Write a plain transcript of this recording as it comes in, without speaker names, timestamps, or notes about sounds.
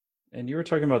And you were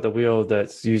talking about the wheel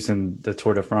that's used in the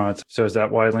Tour de France. So is that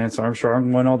why Lance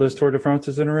Armstrong won all those Tour de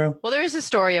France's in a row? Well, there is a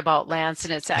story about Lance,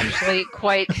 and it's actually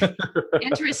quite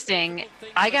interesting.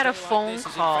 I got a phone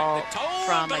call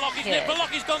from a kid.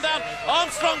 Belocchi's gone down.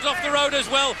 Armstrong's off the road as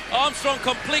well. Armstrong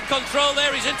complete control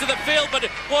there. He's into the field, but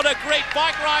what a great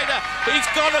bike rider. He's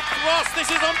gone across. This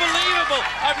is unbelievable.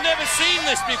 I've never seen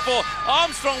this before.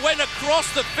 Armstrong went across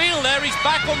the field there. He's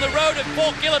back on the road at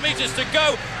 4 kilometers to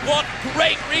go. What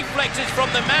great reflexes from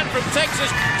the man from Texas.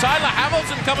 Tyler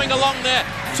Hamilton coming along there,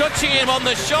 touching him on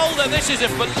the shoulder. This is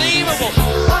unbelievable.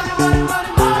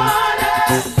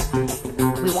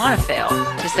 We want to fail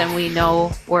because then we know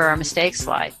where our mistakes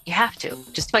lie. You have to.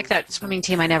 Just like that swimming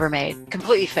team I never made.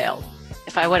 Completely failed.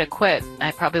 If I would have quit,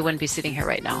 I probably wouldn't be sitting here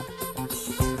right now.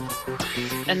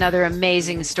 Another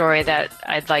amazing story that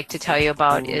I'd like to tell you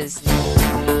about is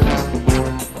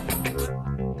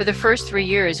for the first 3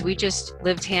 years, we just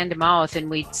lived hand to mouth,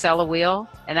 and we'd sell a wheel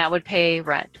and that would pay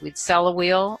rent. We'd sell a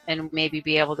wheel and maybe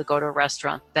be able to go to a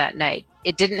restaurant that night.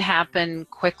 It didn't happen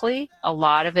quickly. A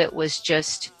lot of it was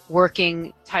just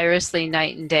working tirelessly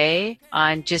night and day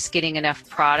on just getting enough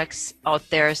products out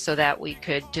there so that we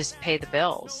could just pay the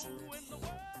bills.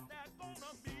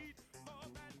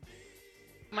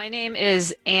 My name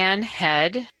is Ann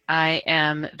Head. I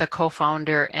am the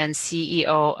co-founder and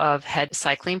CEO of Head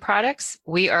Cycling Products.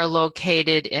 We are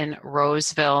located in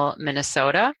Roseville,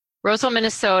 Minnesota. Roseville,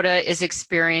 Minnesota is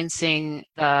experiencing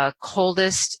the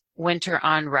coldest winter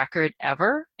on record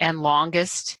ever and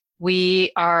longest.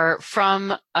 We are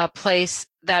from a place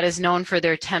that is known for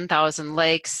their 10,000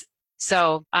 lakes.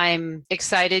 So I'm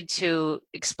excited to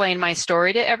explain my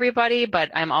story to everybody,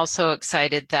 but I'm also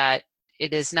excited that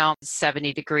it is now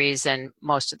 70 degrees and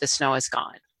most of the snow is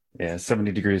gone. Yeah,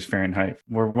 70 degrees Fahrenheit.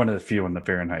 We're one of the few in the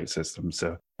Fahrenheit system,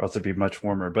 so also be much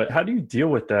warmer. But how do you deal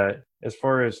with that as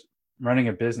far as running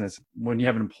a business? When you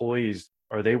have employees,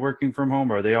 are they working from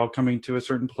home? Are they all coming to a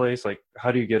certain place? Like,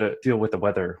 how do you get a deal with the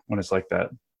weather when it's like that?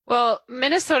 Well,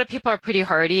 Minnesota people are pretty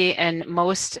hardy, and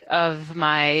most of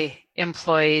my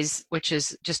employees, which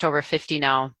is just over 50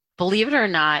 now, believe it or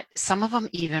not, some of them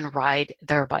even ride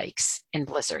their bikes in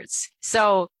blizzards.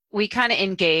 So we kind of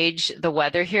engage the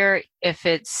weather here. If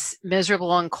it's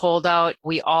miserable and cold out,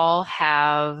 we all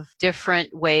have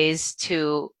different ways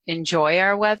to enjoy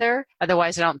our weather.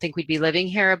 Otherwise, I don't think we'd be living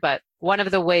here. But one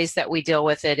of the ways that we deal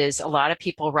with it is a lot of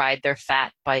people ride their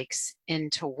fat bikes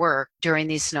into work during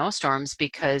these snowstorms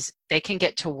because they can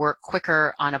get to work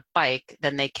quicker on a bike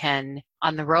than they can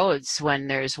on the roads when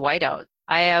there's whiteout.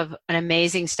 I have an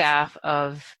amazing staff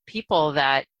of people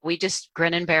that we just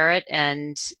grin and bear it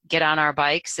and get on our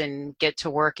bikes and get to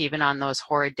work even on those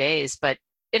horrid days. But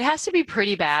it has to be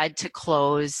pretty bad to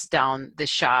close down the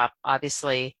shop.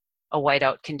 Obviously, a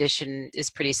whiteout condition is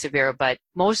pretty severe, but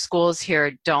most schools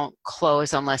here don't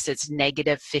close unless it's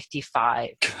negative 55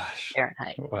 Gosh.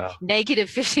 Fahrenheit. Wow. Negative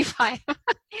 55.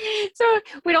 So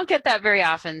we don't get that very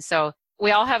often. So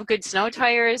we all have good snow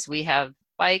tires. We have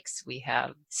bikes, we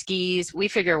have skis, we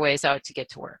figure ways out to get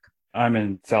to work. I'm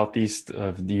in southeast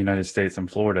of the United States in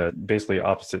Florida, basically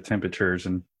opposite temperatures.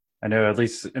 And I know at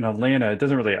least in Atlanta, it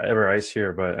doesn't really ever ice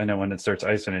here, but I know when it starts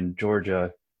icing in Georgia,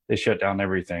 they shut down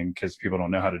everything because people don't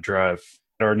know how to drive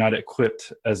or are not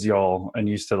equipped as y'all and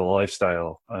used to the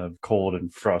lifestyle of cold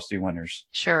and frosty winters.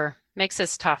 Sure. Makes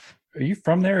us tough. Are you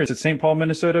from there? Is it St. Paul,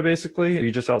 Minnesota, basically? Are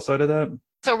you just outside of that?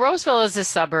 So Roseville is a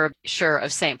suburb, sure,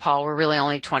 of St. Paul. We're really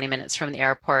only 20 minutes from the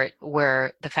airport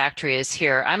where the factory is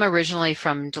here. I'm originally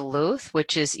from Duluth,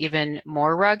 which is even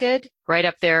more rugged, right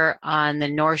up there on the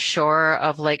north shore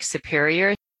of Lake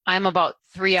Superior. I'm about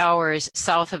 3 hours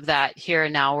south of that here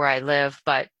now where I live,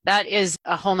 but that is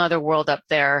a whole nother world up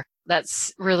there.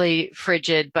 That's really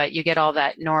frigid, but you get all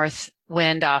that north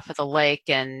wind off of the lake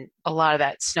and a lot of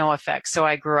that snow effect. So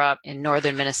I grew up in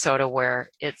northern Minnesota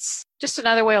where it's just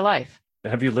another way of life.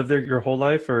 Have you lived there your whole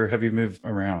life or have you moved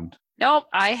around? Nope,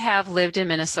 I have lived in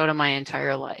Minnesota my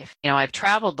entire life. I've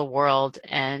traveled the world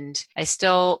and I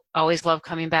still always love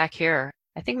coming back here.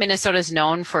 I think Minnesota is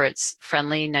known for its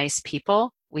friendly, nice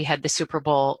people. We had the Super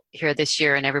Bowl here this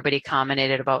year and everybody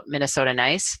commented about Minnesota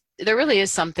nice. There really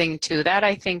is something to that.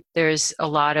 I think there's a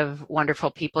lot of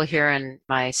wonderful people here and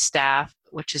my staff,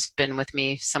 which has been with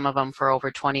me, some of them for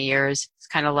over 20 years. It's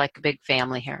kind of like a big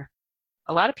family here.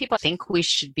 A lot of people think we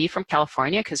should be from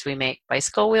California because we make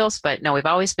bicycle wheels, but no, we've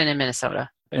always been in Minnesota.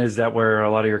 Is that where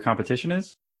a lot of your competition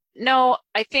is? No,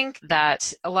 I think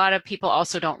that a lot of people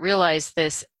also don't realize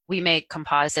this. we make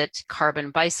composite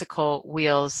carbon bicycle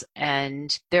wheels,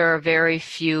 and there are very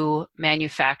few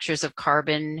manufacturers of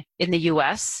carbon in the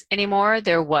US anymore.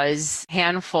 There was a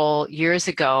handful years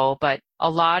ago, but a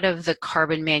lot of the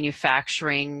carbon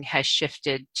manufacturing has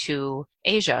shifted to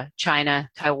Asia, China,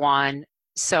 Taiwan.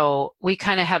 So we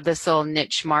kind of have this little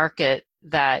niche market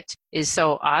that is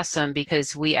so awesome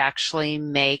because we actually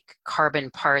make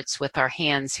carbon parts with our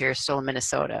hands here still in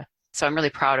Minnesota. So I'm really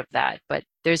proud of that. But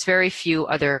there's very few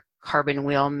other carbon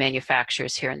wheel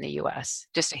manufacturers here in the US,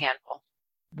 just a handful.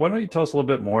 Why don't you tell us a little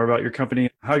bit more about your company,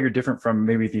 how you're different from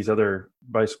maybe these other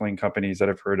bicycling companies that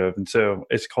I've heard of? And so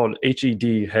it's called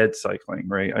HED Head Cycling,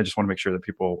 right? I just want to make sure that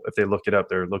people, if they look it up,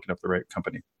 they're looking up the right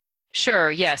company.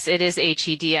 Sure. Yes, it is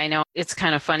HED. I know it's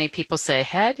kind of funny. People say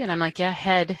head, and I'm like, yeah,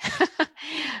 head.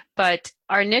 But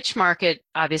our niche market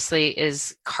obviously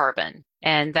is carbon.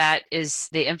 And that is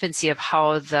the infancy of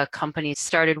how the company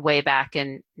started way back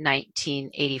in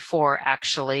 1984,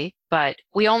 actually. But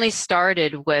we only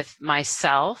started with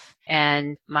myself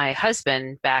and my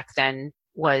husband back then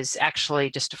was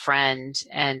actually just a friend.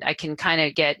 And I can kind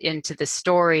of get into the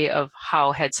story of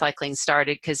how head cycling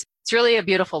started because it's really a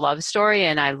beautiful love story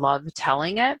and I love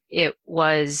telling it. It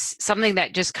was something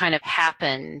that just kind of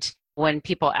happened when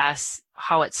people ask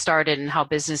how it started and how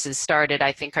businesses started.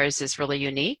 I think ours is really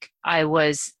unique. I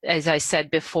was, as I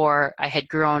said before, I had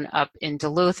grown up in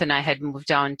Duluth and I had moved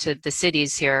down to the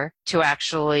cities here to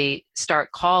actually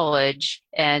start college.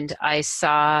 And I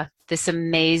saw this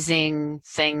amazing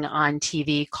thing on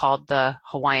TV called the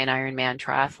Hawaiian Ironman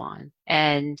Triathlon.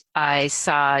 And I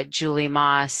saw Julie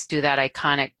Moss do that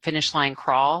iconic finish line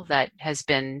crawl that has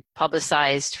been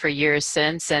publicized for years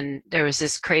since. And there was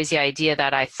this crazy idea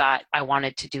that I thought I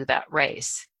wanted to do that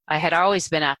race. I had always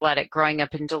been athletic growing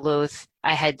up in Duluth.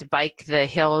 I had to bike the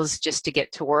hills just to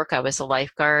get to work. I was a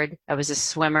lifeguard. I was a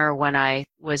swimmer when I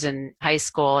was in high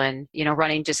school and,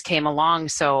 running just came along.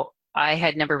 So I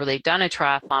had never really done a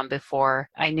triathlon before.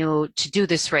 I knew to do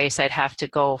this race, I'd have to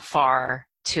go far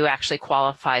to actually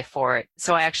qualify for it.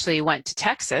 So I actually went to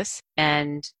Texas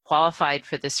and qualified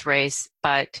for this race,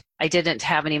 but I didn't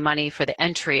have any money for the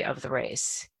entry of the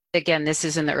race. Again, this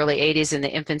is in the early 80s in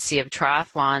the infancy of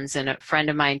triathlons. And a friend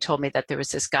of mine told me that there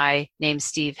was this guy named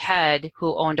Steve Head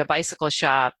who owned a bicycle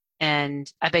shop.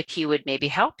 And I bet he would maybe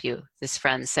help you, this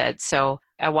friend said. So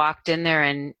I walked in there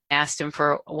and asked him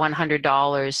for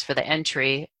 $100 for the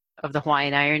entry of the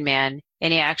Hawaiian Ironman.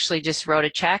 And he actually just wrote a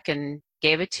check and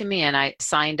gave it to me. And I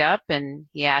signed up and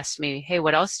he asked me, hey,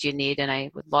 what else do you need? And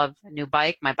I would love a new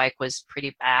bike. My bike was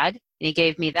pretty bad. And he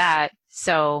gave me that.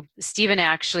 So Stephen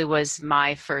actually was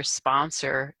my first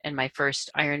sponsor. And my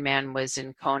first Ironman was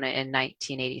in Kona in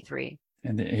 1983.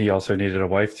 And he also needed a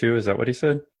wife too. Is that what he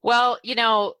said? Well,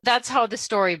 that's how the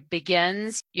story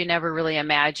begins. You never really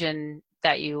imagine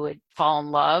that you would fall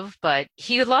in love, but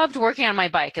he loved working on my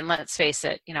bike. And let's face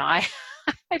it, I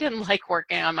didn't like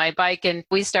working on my bike. And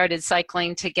we started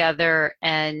cycling together.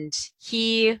 And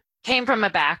he came from a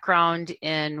background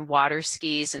in water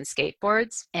skis and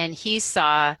skateboards. And he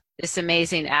saw this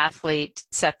amazing athlete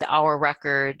set the hour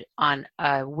record on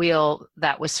a wheel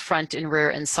that was front and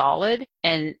rear and solid.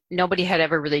 And nobody had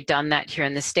ever really done that here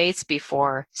in the States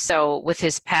before. So with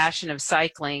his passion of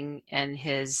cycling and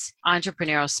his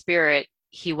entrepreneurial spirit,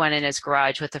 he went in his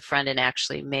garage with a friend and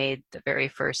actually made the very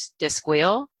first disc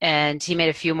wheel. And he made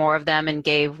a few more of them and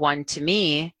gave one to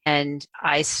me. And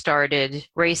I started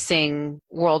racing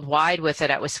worldwide with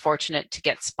it. I was fortunate to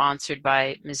get sponsored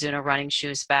by Mizuno running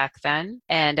shoes back then.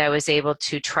 And I was able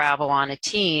to travel on a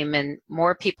team and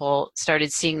more people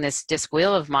started seeing this disc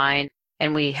wheel of mine.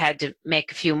 And we had to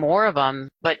make a few more of them.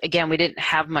 But again, we didn't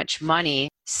have much money.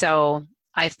 So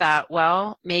I thought,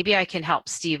 well, maybe I can help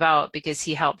Steve out because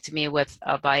he helped me with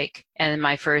a bike and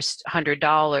my first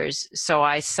 $100. So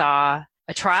I saw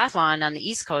a triathlon on the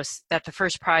East Coast that the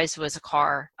first prize was a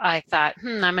car. I thought,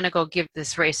 I'm going to go give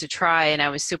this race a try. And I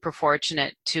was super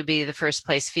fortunate to be the first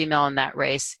place female in that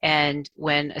race and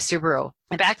win a Subaru.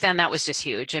 And back then that was just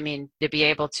huge. I mean, to be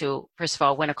able to, first of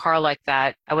all, win a car like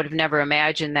that, I would have never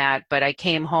imagined that. But I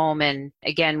came home and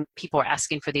again, people were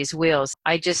asking for these wheels.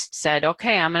 I just said,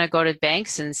 okay, I'm going to go to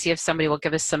banks and see if somebody will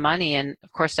give us some money. And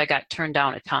of course, I got turned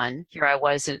down a ton. Here I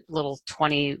was, a little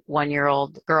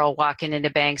 21-year-old girl walking into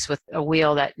banks with a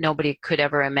wheel that nobody could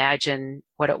ever imagine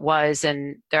what it was.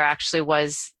 And there actually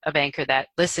was a banker that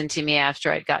listened to me after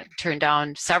I'd gotten turned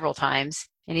down several times.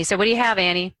 And he said, what do you have,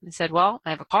 Annie? I said, well,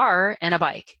 I have a car and a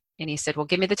bike. And he said, well,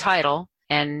 give me the title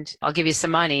and I'll give you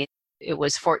some money. It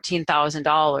was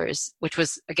 $14,000, which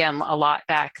was, again, a lot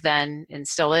back then and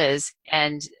still is.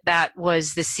 And that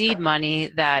was the seed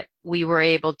money that we were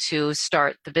able to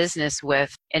start the business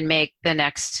with and make the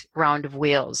next round of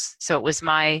wheels. So it was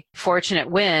my fortunate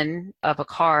win of a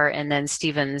car and then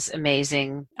Stephen's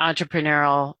amazing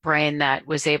entrepreneurial brain that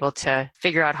was able to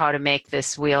figure out how to make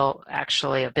this wheel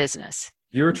actually a business.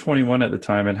 You were 21 at the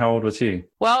time, and how old was he?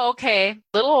 Well, okay, a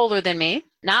little older than me.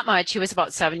 Not much. He was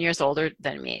about 7 years older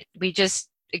than me. We just,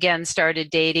 again, started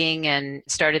dating and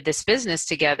started this business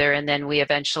together, and then we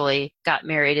eventually got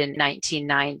married in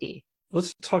 1990.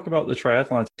 Let's talk about the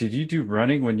triathlon. Did you do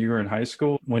running when you were in high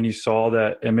school? When you saw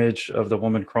that image of the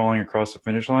woman crawling across the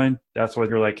finish line, that's why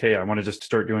you're like, hey, I want to just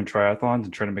start doing triathlons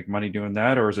and try to make money doing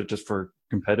that? Or is it just for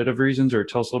competitive reasons? Or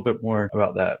tell us a little bit more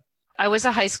about that. I was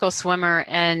a high school swimmer,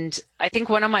 and I think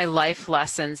one of my life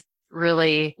lessons,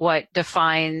 really what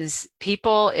defines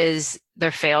people, is their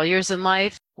failures in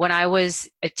life. When I was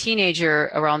a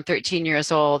teenager, around 13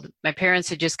 years old, my parents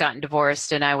had just gotten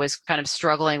divorced, and I was kind of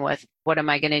struggling with, what am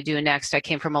I going to do next? I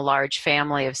came from a large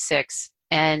family of 6,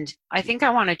 and I think I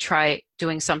want to try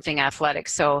doing something athletic.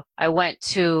 So I went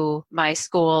to my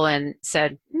school and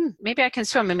said, maybe I can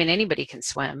swim. I mean, anybody can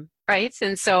swim, right?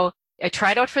 And so I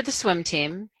tried out for the swim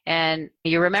team, and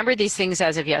you remember these things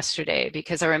as of yesterday,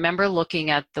 because I remember looking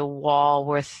at the wall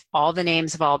with all the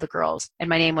names of all the girls, and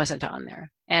my name wasn't on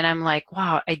there. And I'm like,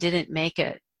 wow, I didn't make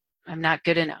it. I'm not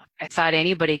good enough. I thought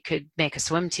anybody could make a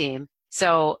swim team.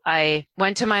 So I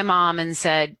went to my mom and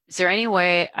said, is there any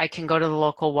way I can go to the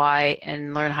local Y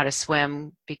and learn how to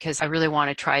swim? Because I really want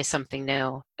to try something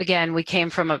new. Again, we came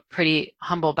from a pretty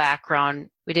humble background.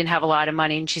 We didn't have a lot of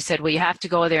money. And she said, well, you have to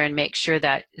go there and make sure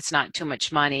that it's not too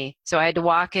much money. So I had to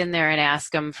walk in there and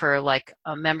ask them for like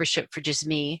a membership for just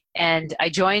me. And I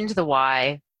joined the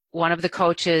Y. One of the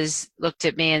coaches looked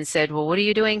at me and said, well, what are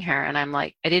you doing here? And I'm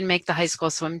like, I didn't make the high school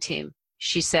swim team.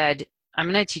 She said, I'm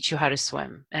going to teach you how to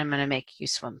swim, and I'm going to make you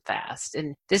swim fast.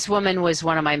 And this woman was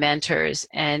one of my mentors,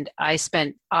 and I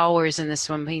spent hours in the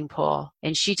swimming pool,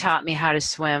 and she taught me how to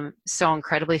swim so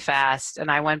incredibly fast.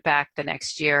 And I went back the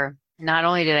next year. Not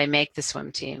only did I make the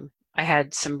swim team, I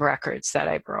had some records that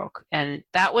I broke. And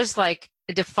that was like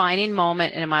a defining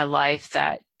moment in my life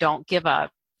that don't give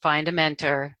up, find a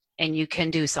mentor, and you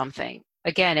can do something.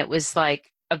 Again, it was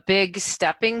like a big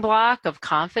stepping block of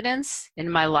confidence in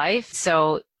my life.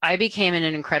 So I became an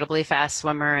incredibly fast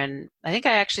swimmer, and I think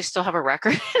I actually still have a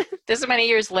record. This many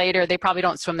years later, they probably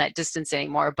don't swim that distance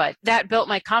anymore, but that built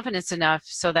my confidence enough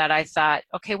so that I thought,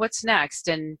 okay, what's next?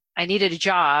 And I needed a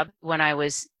job when I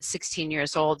was 16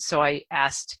 years old, so I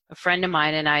asked a friend of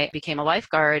mine, and I became a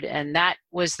lifeguard, and that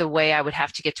was the way I would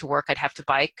have to get to work. I'd have to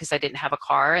bike because I didn't have a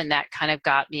car, and that kind of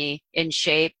got me in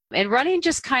shape. And running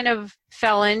just kind of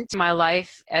fell into my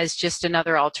life as just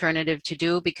another alternative to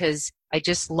do because I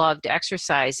just loved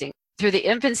exercising. Through the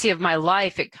infancy of my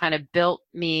life, it kind of built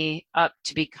me up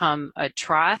to become a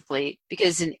triathlete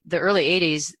because in the early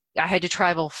 80s, I had to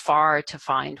travel far to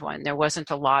find one. There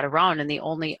wasn't a lot around, and the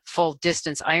only full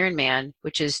distance Ironman,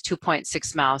 which is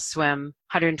 2.6 mile swim,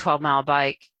 112 mile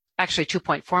bike, actually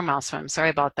 2.4 mile swim, sorry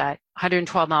about that,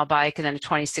 112 mile bike, and then a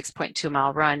 26.2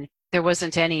 mile run. There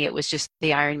wasn't any, it was just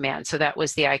the Ironman. So that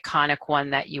was the iconic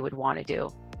one that you would want to do.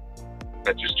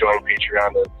 I just joined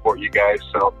Patreon to support you guys,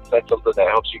 so if that's something that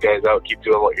helps you guys out, keep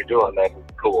doing what you're doing, then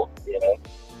cool, you know?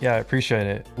 Yeah, I appreciate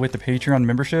it. With the Patreon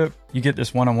membership, you get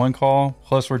this one-on-one call.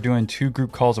 Plus, we're doing 2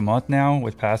 group calls a month now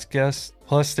with past guests.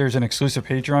 Plus, there's an exclusive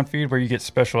Patreon feed where you get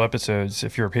special episodes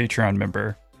if you're a Patreon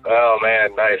member. Oh,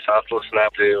 man, nice. I'll have to listen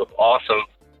up to. Awesome.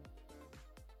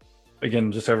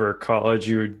 Again, Just over college,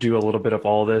 you do a little bit of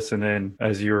all this, and then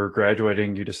as you were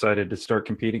graduating, you decided to start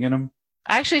competing in them?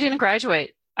 I actually didn't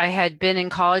graduate. I had been in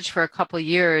college for a couple of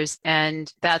years,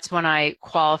 and that's when I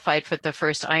qualified for the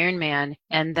first Ironman.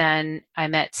 And then I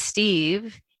met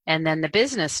Steve, and then the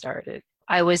business started.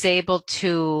 I was able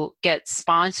to get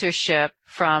sponsorship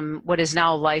from what is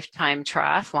now Lifetime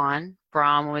Triathlon.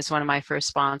 Brahm was one of my first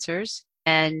sponsors,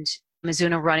 and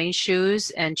Mizuno running shoes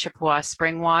and Chippewa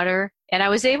spring water. And I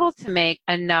was able to make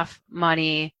enough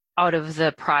money out of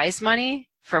the prize money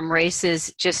from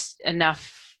races, just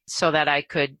enough so that I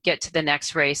could get to the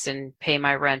next race and pay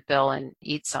my rent bill and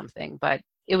eat something. But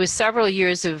it was several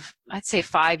years of, I'd say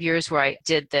 5 years where I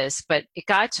did this, but it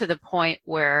got to the point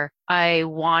where I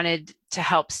wanted to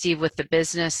help Steve with the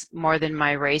business more than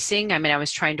my racing. I mean, I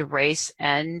was trying to race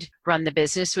and run the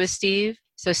business with Steve.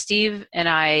 So Steve and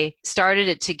I started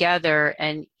it together,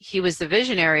 and he was the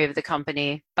visionary of the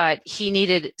company, but he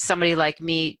needed somebody like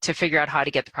me to figure out how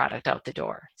to get the product out the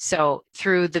door. So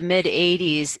through the mid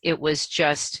 80s, it was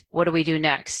just, what do we do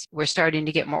next? We're starting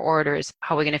to get more orders.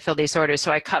 How are we going to fill these orders?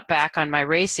 So I cut back on my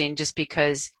racing just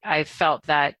because I felt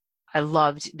that I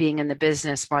loved being in the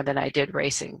business more than I did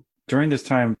racing. During this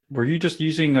time, were you just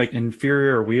using like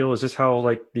inferior wheel? Is this how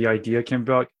like the idea came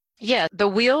about? Yeah, the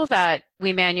wheel that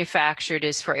we manufactured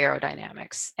is for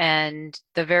aerodynamics. And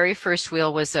the very first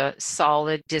wheel was a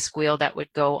solid disc wheel that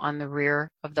would go on the rear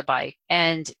of the bike.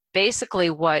 And basically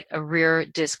what a rear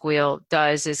disc wheel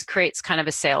does is creates kind of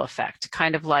a sail effect,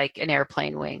 kind of like an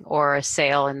airplane wing or a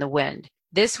sail in the wind.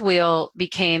 This wheel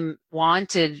became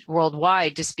wanted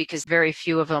worldwide just because very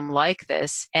few of them like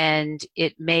this, and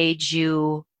it made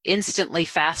you instantly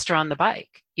faster on the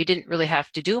bike. You didn't really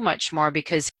have to do much more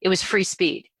because it was free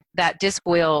speed. That disc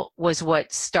wheel was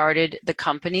what started the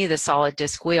company, the solid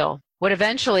disc wheel. What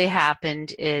eventually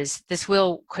happened is this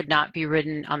wheel could not be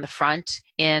ridden on the front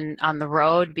on the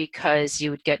road because you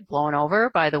would get blown over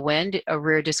by the wind. A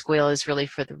rear disc wheel is really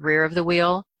for the rear of the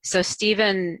wheel. So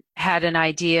Stephen had an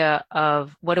idea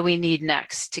of what do we need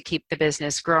next to keep the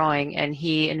business growing, and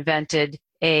he invented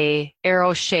a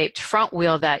arrow-shaped front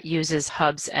wheel that uses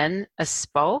hubs and a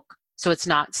spoke, so it's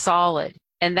not solid.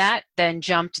 And that then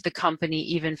jumped the company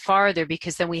even farther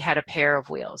because then we had a pair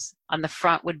of wheels. On the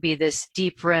front would be this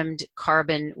deep-rimmed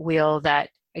carbon wheel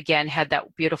that, again, had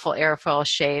that beautiful airfoil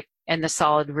shape, and the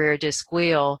solid rear disc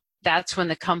wheel. That's when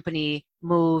the company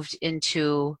moved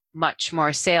into much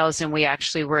more sales, and we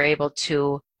actually were able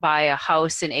to buy a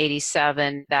house in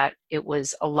 87 that it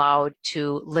was allowed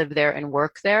to live there and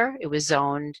work there. It was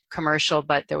zoned commercial,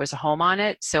 but there was a home on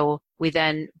it. So we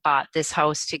then bought this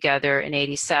house together in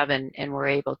 87 and were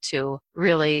able to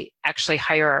really actually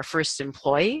hire our first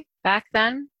employee back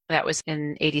then. That was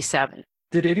in 87.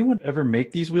 Did anyone ever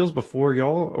make these wheels before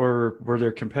y'all, or were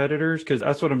there competitors? Because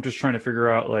that's what I'm just trying to figure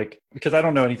out, like, because I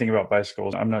don't know anything about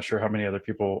bicycles. I'm not sure how many other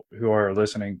people who are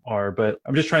listening are, but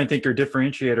I'm just trying to think your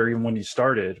differentiator even when you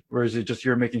started. Or is it just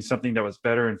you're making something that was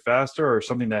better and faster, or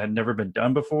something that had never been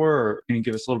done before? Or can you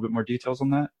give us a little bit more details on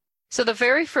that? So the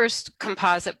very first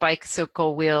composite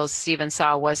bicycle wheels Stephen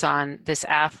saw was on this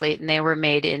Athlete, and they were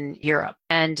made in Europe.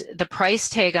 And the price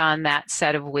tag on that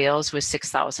set of wheels was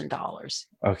 $6,000.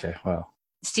 Okay, wow.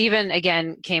 Stephen,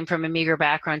 again, came from a meager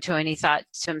background too, and he thought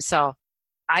to himself,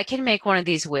 I can make one of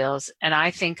these wheels, and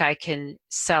I think I can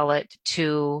sell it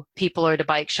to people or to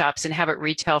bike shops and have it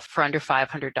retail for under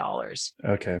 $500.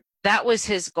 Okay. That was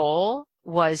his goal,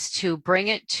 was to bring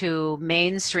it to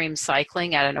mainstream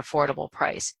cycling at an affordable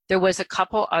price. There was a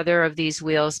couple other of these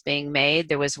wheels being made.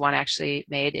 There was one actually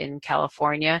made in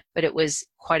California, but it was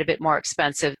quite a bit more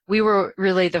expensive. We were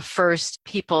really the first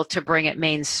people to bring it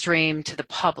mainstream to the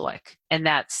public, and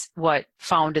that's what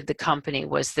founded the company,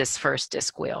 was this first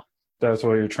disc wheel. That's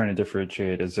what you're trying to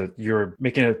differentiate, is that you're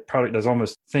making a product that's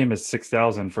almost same as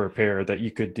 $6,000 for a pair that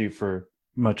you could do for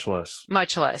much less.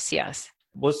 Much less, yes.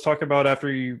 Let's talk about after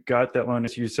you got that loan.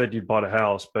 As you said, you bought a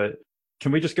house, but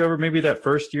can we just go over maybe that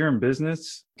first year in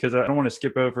business? Because I don't want to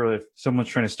skip over if someone's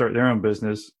trying to start their own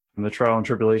business and the trial and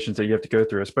tribulations that you have to go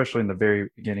through, especially in the very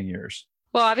beginning years.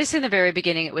 Well, obviously in the very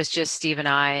beginning, it was just Steve and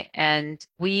I, and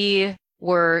we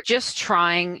were just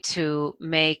trying to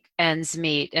make ends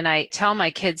meet. And I tell my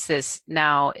kids this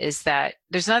now, is that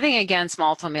there's nothing against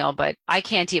Malt-O-Meal, but I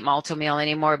can't eat Malt-O-Meal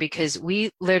anymore because we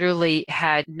literally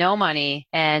had no money,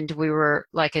 and we were,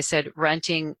 like I said,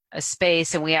 renting a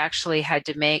space, and we actually had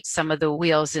to make some of the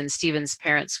wheels in Stephen's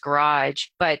parents' garage.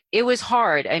 But it was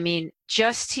hard. I mean,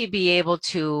 just to be able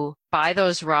to buy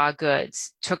those raw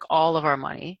goods took all of our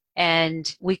money.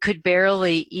 And we could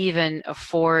barely even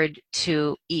afford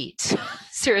to eat,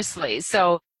 seriously.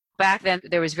 So back then,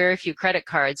 there was very few credit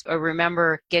cards. I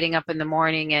remember getting up in the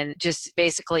morning and just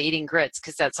basically eating grits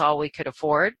because that's all we could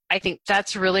afford. I think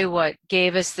that's really what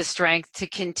gave us the strength to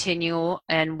continue.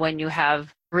 And when you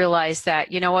have realized that,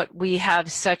 you know what, we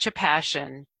have such a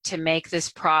passion to make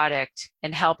this product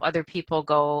and help other people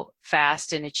go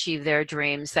fast and achieve their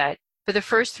dreams, that for the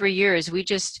first 3 years, we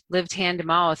just lived hand to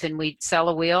mouth, and we'd sell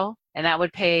a wheel and that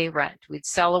would pay rent. We'd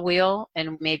sell a wheel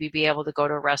and maybe be able to go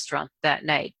to a restaurant that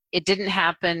night. It didn't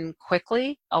happen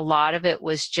quickly. A lot of it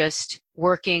was just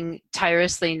working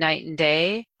tirelessly night and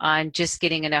day on just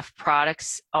getting enough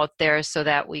products out there so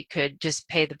that we could just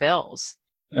pay the bills.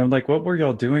 And like, what were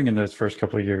y'all doing in those first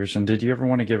couple of years? And did you ever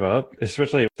want to give up?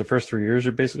 Especially the first 3 years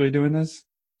you're basically doing this?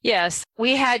 Yes,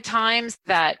 we had times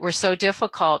that were so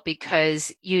difficult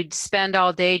because you'd spend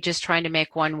all day just trying to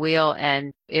make one wheel,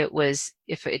 and it was,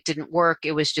 if it didn't work,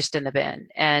 it was just in the bin.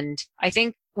 And I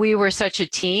think we were such a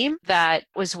team that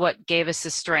was what gave us the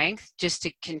strength just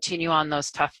to continue on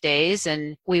those tough days.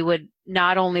 And we would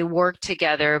not only work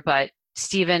together, but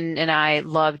Stephen and I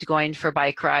loved going for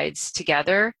bike rides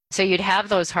together. So you'd have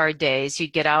those hard days,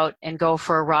 you'd get out and go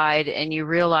for a ride, and you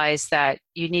realize that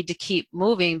you need to keep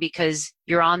moving because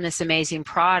you're on this amazing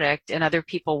product and other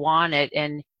people want it.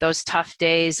 And those tough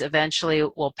days eventually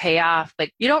will pay off, but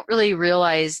you don't really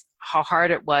realize how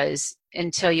hard it was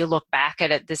until you look back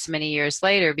at it this many years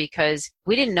later, because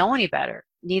we didn't know any better.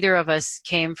 Neither of us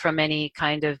came from any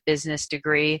kind of business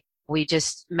degree. We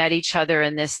just met each other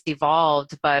and this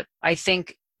evolved. But I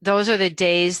think those are the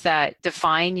days that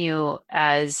define you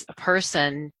as a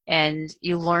person, and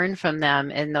you learn from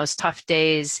them. And those tough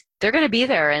days, they're going to be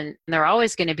there, and they're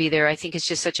always going to be there. I think it's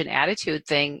just such an attitude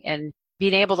thing, and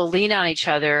being able to lean on each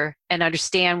other and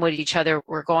understand what each other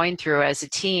were going through as a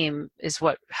team is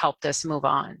what helped us move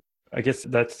on. I guess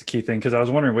that's the key thing, because I was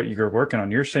wondering what you were working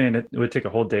on. You're saying it would take a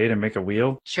whole day to make a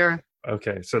wheel? Sure.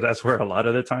 Okay, so that's where a lot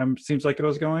of the time seems like it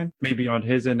was going, maybe on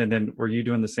his end. And then were you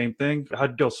doing the same thing? How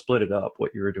did y'all split it up,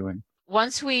 what you were doing?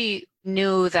 Once we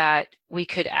knew that we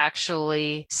could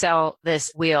actually sell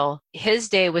this wheel, his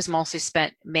day was mostly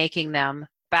spent making them.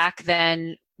 Back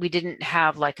then, we didn't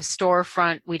have like a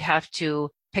storefront. We'd have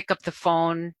to pick up the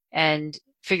phone and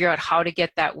figure out how to get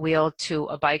that wheel to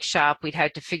a bike shop. We'd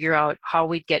had to figure out how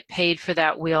we'd get paid for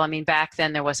that wheel. I mean, back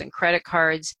then there wasn't credit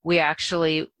cards. We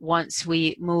actually, once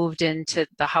we moved into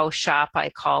the house shop, I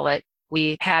call it,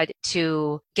 we had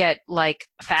to get like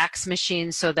a fax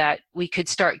machine so that we could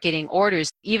start getting orders.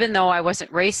 Even though I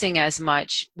wasn't racing as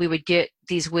much, we would get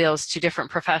these wheels to different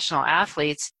professional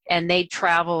athletes, and they'd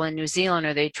travel in New Zealand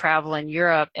or they'd travel in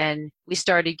Europe. And we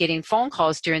started getting phone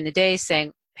calls during the day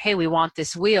saying, hey, we want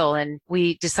this wheel. And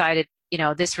we decided,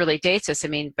 this really dates us. I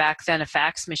mean, back then a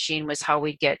fax machine was how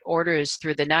we'd get orders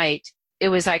through the night. It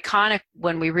was iconic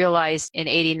when we realized in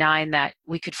 '89 that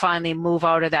we could finally move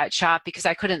out of that shop, because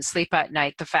I couldn't sleep at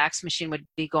night. The fax machine would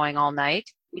be going all night.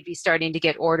 We'd be starting to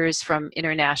get orders from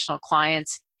international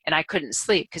clients, and I couldn't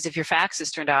sleep because if your fax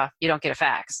is turned off, you don't get a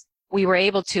fax. We were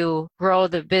able to grow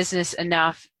the business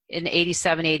enough in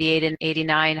 87, 88, and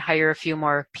 89, hire a few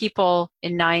more people.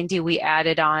 In 90, we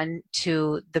added on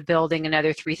to the building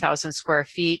another 3,000 square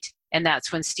feet. And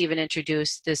that's when Stephen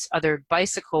introduced this other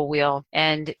bicycle wheel,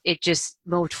 and it just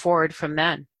moved forward from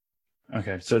then.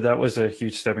 Okay, so that was a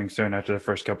huge stepping stone after the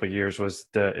first couple of years, was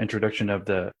the introduction of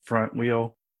the front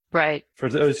wheel. Right. For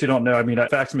those who don't know, I mean, a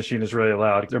fax machine is really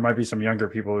loud. There might be some younger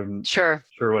people who aren't sure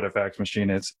what a fax machine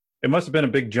is. It must have been a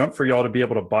big jump for y'all to be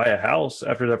able to buy a house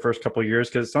after that first couple of years,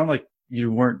 because it sounded like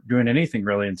you weren't doing anything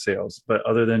really in sales, but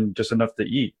other than just enough to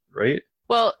eat, right?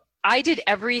 Well, I did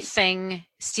everything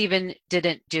Stephen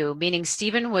didn't do, meaning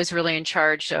Stephen was really in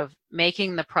charge of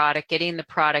making the product, getting the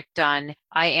product done.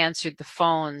 I answered the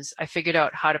phones. I figured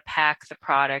out how to pack the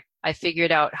product. I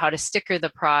figured out how to sticker the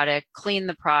product, clean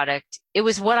the product. It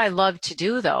was what I loved to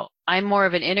do, though. I'm more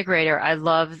of an integrator. I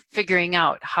love figuring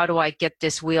out, how do I get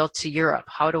this wheel to Europe?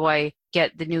 How do I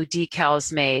get the new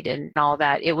decals made and all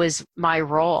that? It was my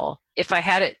role. If I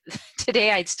had it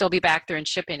today, I'd still be back there and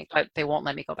shipping, but they won't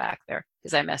let me go back there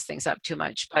because I mess things up too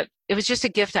much. But it was just a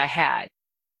gift I had.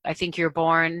 I think you're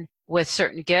born with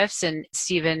certain gifts, and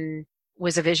Stephen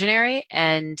was a visionary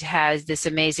and has this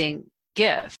amazing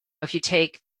gift. If you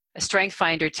take a Strength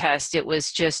Finder test, it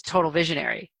was just total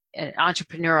visionary and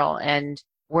entrepreneurial, and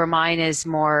where mine is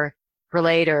more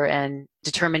relator and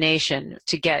determination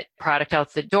to get product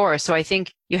out the door. So I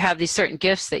think you have these certain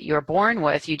gifts that you're born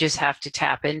with. You just have to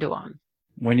tap into them.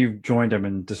 When you joined them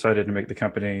and decided to make the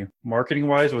company, marketing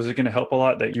wise, was it going to help a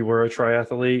lot that you were a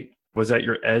triathlete? Was that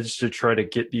your edge to try to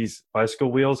get these bicycle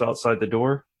wheels outside the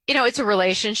door? It's a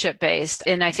relationship based.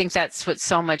 And I think that's what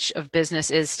so much of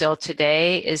business is still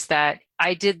today, is that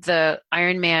I did the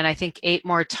Ironman, I think 8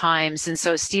 more times. And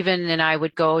so Stephen and I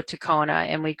would go to Kona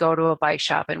and we'd go to a bike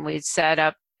shop and we'd set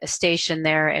up a station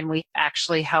there, and we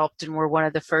actually helped and were one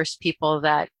of the first people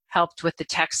that helped with the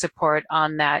tech support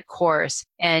on that course.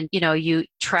 And, you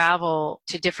travel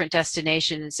to different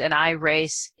destinations and I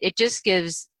race. It just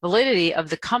gives validity of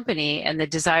the company and the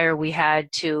desire we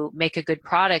had to make a good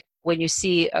product. When you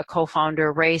see a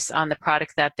co-founder race on the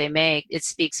product that they make, it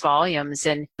speaks volumes.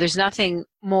 And there's nothing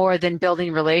more than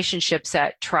building relationships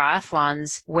at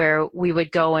triathlons where we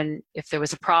would go, and if there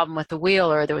was a problem with the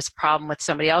wheel or there was a problem with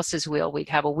somebody else's wheel, we'd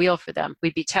have a wheel for them.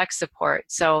 We'd be tech support.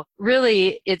 So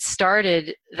really it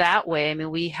started that way. I mean,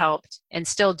 we helped and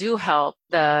still do help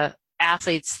the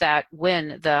athletes that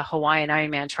win the Hawaiian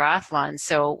Ironman triathlon.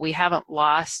 So we haven't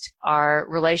lost our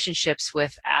relationships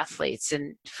with athletes.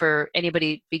 And for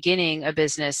anybody beginning a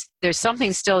business, there's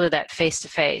something still to that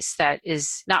face-to-face that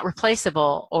is not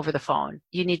replaceable over the phone.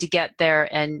 You need to get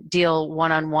there and deal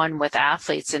one-on-one with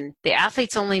athletes. And the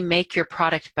athletes only make your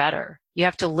product better. You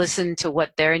have to listen to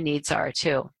what their needs are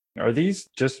too. Are these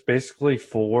just basically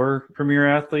for premier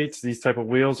athletes, these type of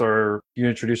wheels, or you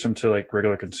introduce them to like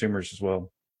regular consumers as well?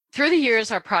 Through the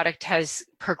years, our product has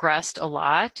progressed a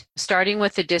lot, starting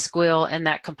with the disc wheel and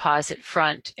that composite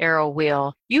front aero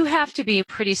wheel. You have to be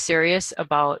pretty serious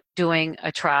about doing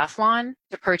a triathlon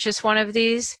to purchase one of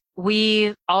these.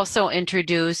 We also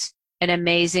introduced an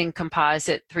amazing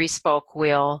composite 3-spoke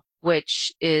wheel,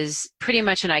 which is pretty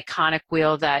much an iconic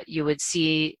wheel that you would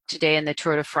see today in the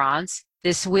Tour de France.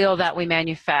 This wheel that we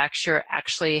manufacture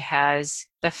actually has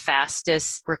the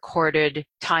fastest recorded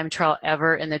time trial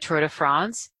ever in the Tour de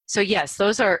France. So yes,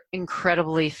 those are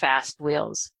incredibly fast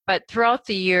wheels. But throughout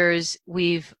the years,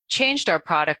 we've changed our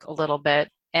product a little bit,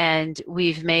 and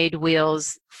we've made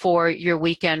wheels for your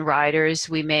weekend riders.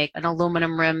 We make an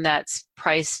aluminum rim that's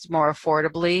priced more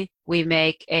affordably. We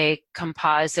make a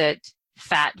composite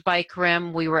fat bike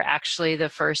rim. We were actually the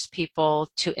first people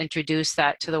to introduce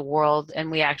that to the world,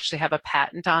 and we actually have a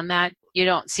patent on that. You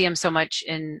don't see them so much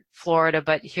in Florida,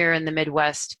 but here in the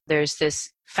Midwest, there's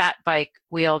this fat bike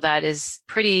wheel that is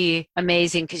pretty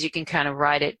amazing because you can kind of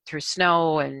ride it through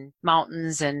snow and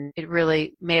mountains, and it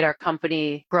really made our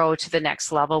company grow to the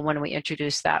next level when we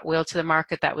introduced that wheel to the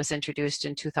market. That was introduced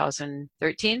in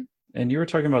 2013. And you were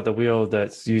talking about the wheel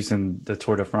that's used in the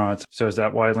Tour de France. So is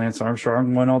that why Lance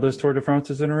Armstrong won all those Tour de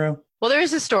France's in a row? Well, there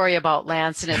is a story about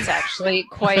Lance, and it's actually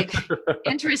quite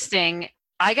interesting.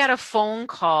 I got a phone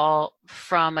call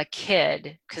from a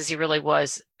kid, because he really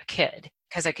was a kid,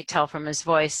 because I could tell from his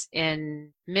voice,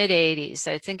 in mid-'80s,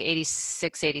 I think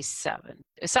 86, 87,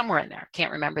 somewhere in there.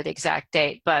 Can't remember the exact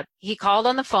date. But he called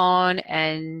on the phone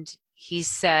and he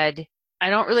said, I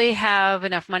don't really have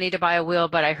enough money to buy a wheel,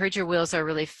 but I heard your wheels are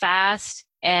really fast.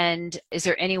 And is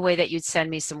there any way that you'd send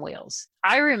me some wheels?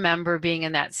 I remember being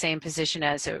in that same position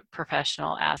as a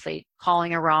professional athlete,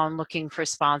 calling around looking for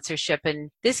sponsorship.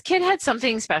 And this kid had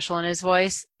something special in his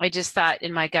voice. I just thought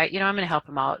in my gut, I'm going to help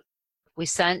him out. We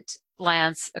sent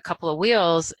Lance a couple of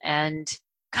wheels, and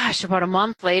gosh, about a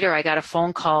month later, I got a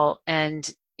phone call,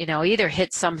 and, either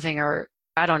hit something or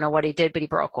I don't know what he did, but he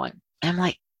broke one. And I'm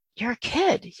like, you're a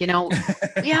kid,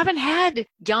 we haven't had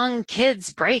young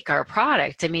kids break our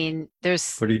product. I mean,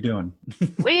 What are you doing?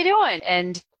 What are you doing?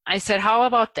 And I said, how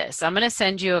about this? I'm going to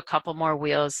send you a couple more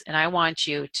wheels, and I want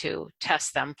you to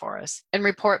test them for us and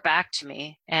report back to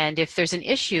me. And if there's an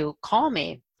issue, call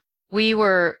me. We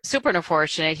were super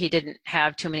unfortunate. He didn't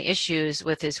have too many issues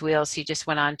with his wheels. He just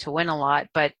went on to win a lot.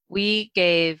 But we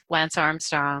gave Lance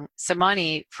Armstrong some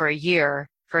money for a year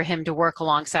for him to work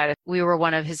alongside us. We were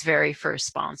one of his very first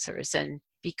sponsors. And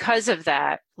because of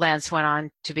that, Lance went on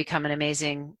to become an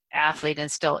amazing athlete and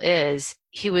still is.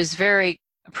 He was very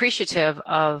appreciative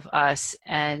of us.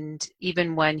 And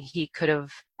even when he could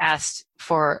have asked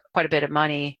for quite a bit of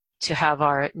money to have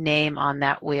our name on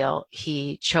that wheel,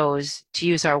 he chose to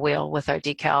use our wheel with our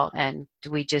decal, and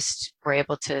we just were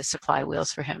able to supply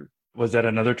wheels for him. Was that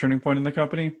another turning point in the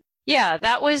company? Yeah,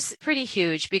 that was pretty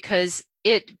huge because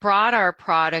it brought our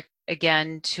product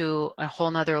again to a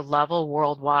whole nother level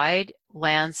worldwide.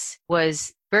 Lance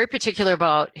was very particular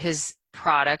about his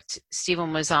product.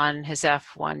 Stephen was on his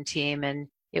F1 team, and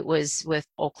it was with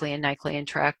Oakley and Nikley and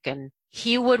Trek, and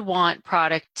he would want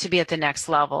product to be at the next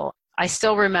level. I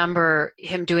still remember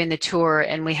him doing the tour,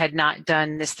 and we had not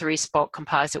done this 3-spoke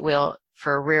composite wheel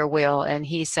for a rear wheel, and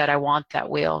he said, I want that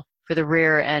wheel for the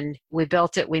rear, and we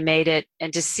built it, we made it.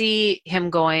 And to see him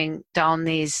going down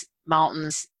these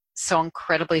mountains so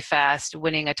incredibly fast,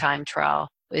 winning a time trial,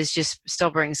 is just still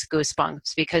brings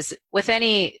goosebumps, because with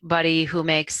anybody who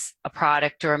makes a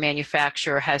product or a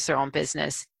manufacturer has their own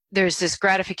business, there's this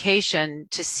gratification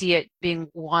to see it being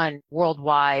won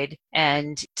worldwide.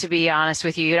 And to be honest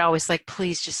with you, you'd always like,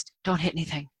 please just don't hit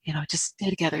anything, just stay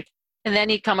together. And then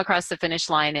he'd come across the finish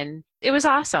line, and it was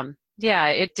awesome. Yeah,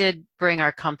 it did bring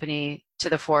our company to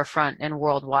the forefront and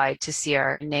worldwide to see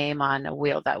our name on a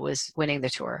wheel that was winning the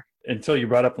tour. Until you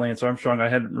brought up Lance Armstrong, I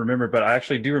hadn't remembered, but I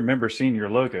actually do remember seeing your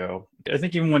logo. I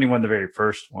think even when he won the very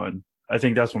first one, I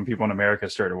think that's when people in America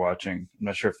started watching. I'm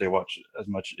not sure if they watch as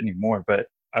much anymore, but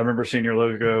I remember seeing your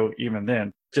logo even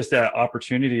then. Just that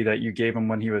opportunity that you gave him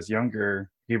when he was younger,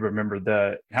 he remembered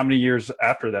that. How many years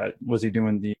after that was he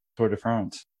doing the Tour de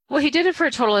France? Well, he did it for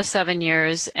a total of 7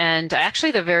 years. And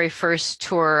actually the very first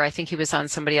tour, I think he was on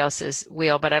somebody else's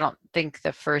wheel, but I don't think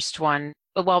the first one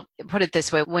Well, put it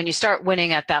this way, when you start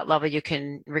winning at that level, you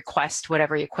can request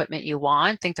whatever equipment you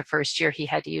want. I think the first year he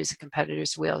had to use a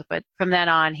competitor's wheel, but from then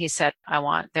on, he said, I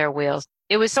want their wheels.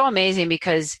 It was so amazing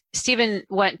because Stephen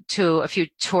went to a few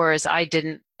tours. I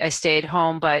didn't. I stayed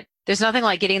home, but there's nothing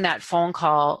like getting that phone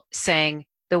call saying,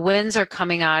 the winds are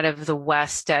coming out of the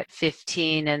west at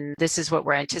 15, and this is what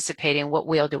we're anticipating. What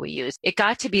wheel do we use? It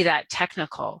got to be that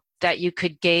technical that you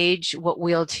could gauge what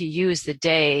wheel to use the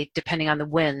day depending on the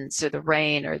winds or the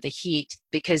rain or the heat,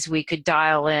 because we could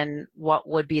dial in what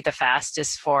would be the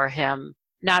fastest for him,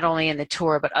 not only in the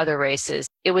tour, but other races.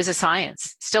 It was a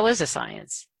science, still is a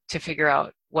science, to figure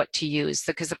out what to use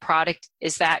because the product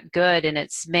is that good and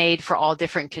it's made for all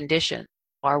different conditions.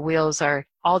 Our wheels are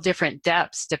all different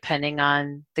depths depending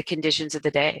on the conditions of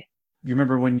the day. You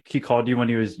remember when he called you when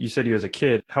you said he was a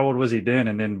kid? How old was he then?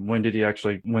 And then when did he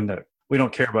actually win that? We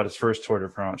don't care about his first Tour de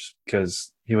France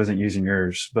because he wasn't using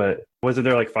yours, but wasn't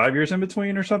there like 5 years in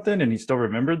between or something? And he still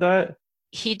remembered that?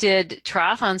 He did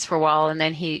triathlons for a while and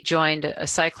then he joined a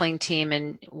cycling team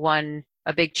and won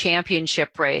a big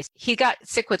championship race. He got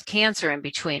sick with cancer in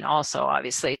between also,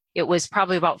 obviously. It was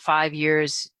probably about 5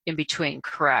 years in between,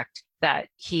 correct, that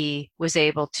he was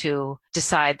able to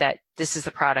decide that this is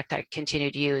the product I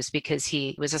continue to use because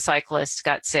he was a cyclist,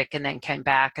 got sick, and then came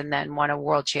back and then won a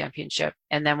world championship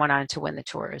and then went on to win the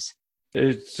tours.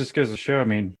 It just goes to show, I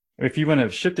mean, if you wouldn't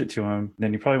have shipped it to him,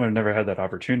 then you probably would have never had that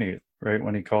opportunity, right,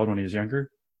 when he called when he was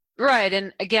younger? Right.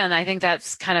 And again, I think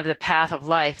that's kind of the path of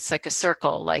life. It's like a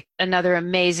circle. Like another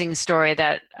amazing story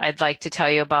that I'd like to tell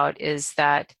you about is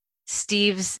that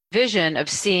Steve's vision of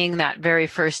seeing that very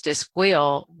first disc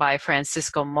wheel by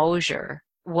Francisco Mosier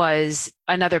was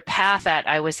another path that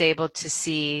I was able to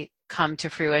see come to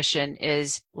fruition.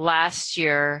 Is last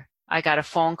year, I got a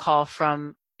phone call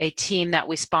from a team that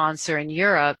we sponsor in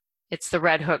Europe. It's the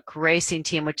Red Hook Racing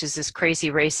Team, which is this crazy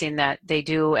racing that they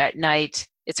do at night.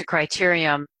 It's a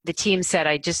criterium. The team said,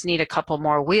 I just need a couple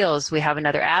more wheels. We have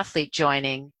another athlete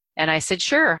joining. And I said,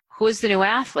 sure. Who is the new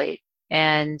athlete?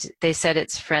 And they said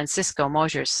it's Francisco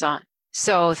Mosier's son.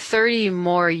 So 30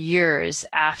 more years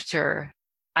after,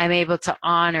 I'm able to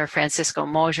honor Francisco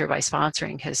Mosier by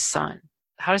sponsoring his son.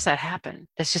 How does that happen?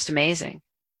 That's just amazing.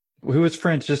 Who was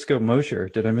Francisco Mosier?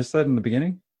 Did I miss that in the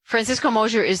beginning? Francisco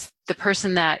Mosier is the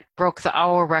person that broke the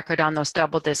hour record on those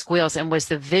double disc wheels and was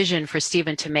the vision for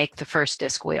Stephen to make the first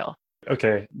disc wheel.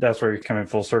 Okay, that's where you're coming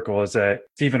full circle, is that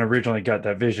Stephen originally got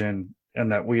that vision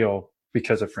and that wheel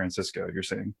because of Francisco, you're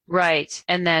saying? Right.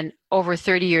 And then over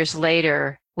 30 years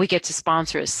later, we get to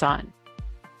sponsor his son.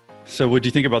 So what do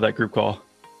you think about that group call?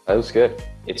 That was good.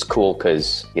 It's cool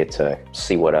because you get to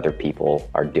see what other people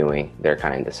are doing. They're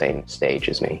kind of in the same stage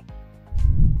as me.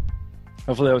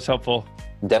 Hopefully that was helpful.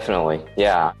 Definitely.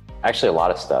 Yeah. Actually, a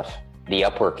lot of stuff. The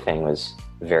Upwork thing was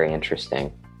very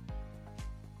interesting.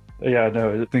 Yeah,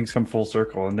 no, things come full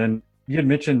circle. And then you had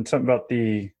mentioned something about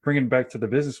the bringing back to the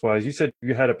business wise. You said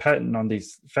you had a patent on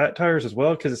these fat tires as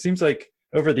well, because it seems like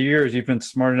over the years you've been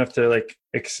smart enough to like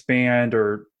expand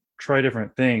or try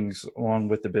different things along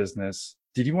with the business.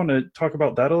 Did you want to talk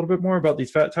about that a little bit more about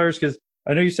these fat tires? Because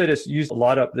I know you said it's used a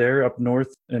lot up there, up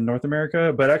north in North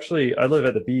America, but actually I live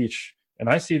at the beach and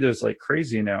I see those like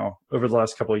crazy now over the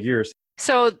last couple of years.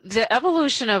 So the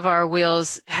evolution of our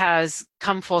wheels has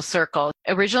come full circle.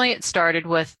 Originally, it started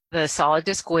with the solid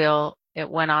disc wheel. It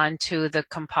went on to the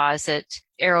composite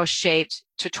arrow-shaped,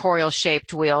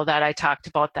 tutorial-shaped wheel that I talked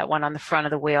about that went on the front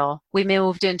of the wheel. We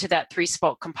moved into that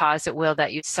three-spoke composite wheel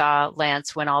that you saw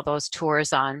Lance win all those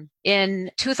tours on.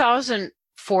 In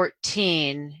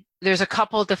 2014, there's a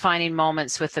couple defining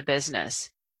moments with the business.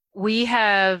 We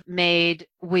have made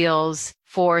wheels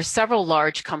for several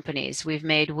large companies. We've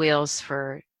made wheels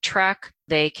for Trek.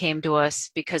 They came to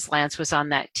us because Lance was on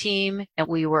that team and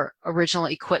we were original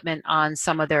equipment on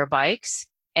some of their bikes.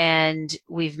 And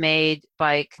we've made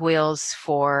bike wheels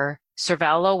for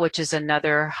Cervelo, which is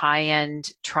another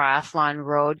high-end triathlon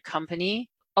road company.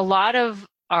 A lot of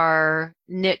our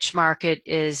niche market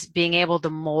is being able to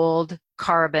mold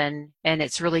carbon, and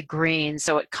it's really green.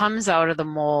 So it comes out of the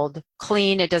mold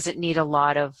clean. It doesn't need a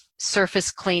lot of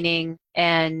surface cleaning.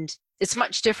 And it's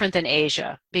much different than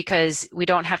Asia because we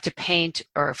don't have to paint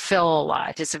or fill a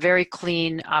lot. It's a very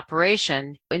clean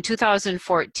operation. In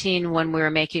 2014, when we were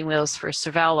making wheels for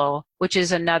Cervelo, which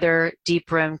is another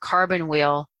deep rim carbon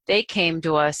wheel, they came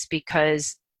to us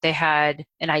because they had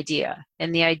an idea.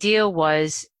 And the idea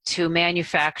was to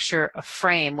manufacture a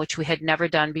frame, which we had never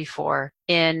done before,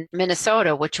 in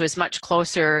Minnesota, which was much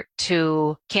closer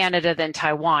to Canada than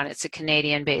Taiwan. It's a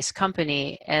Canadian-based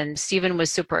company. And Stephen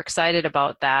was super excited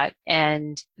about that.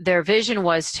 And their vision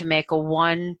was to make a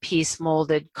one-piece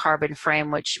molded carbon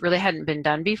frame, which really hadn't been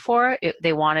done before.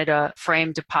 They wanted a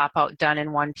frame to pop out done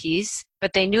in one piece.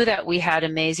 But they knew that we had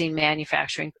amazing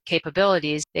manufacturing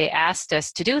capabilities. They asked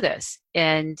us to do this.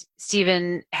 And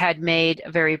Stephen had made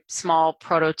a very small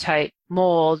prototype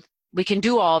mold. We can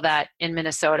do all that in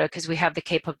Minnesota because we have the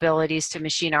capabilities to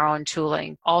machine our own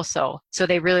tooling also. So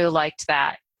they really liked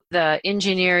that. The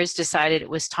engineers decided it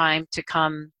was time to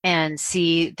come and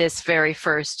see this very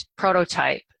first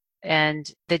prototype. And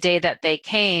the day that they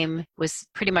came was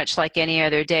pretty much like any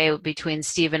other day between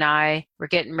Steve and I. We're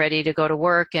getting ready to go to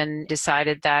work and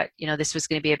decided that, this was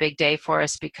going to be a big day for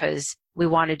us because we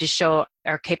wanted to show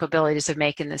our capabilities of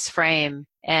making this frame.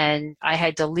 And I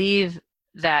had to leave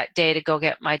that day to go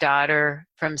get my daughter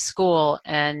from school,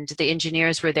 and the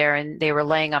engineers were there and they were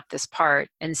laying up this part.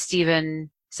 And Stephen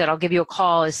said, I'll give you a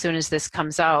call as soon as this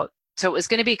comes out. So it was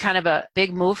going to be kind of a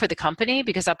big move for the company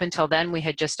because up until then we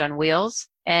had just done wheels.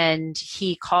 And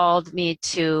he called me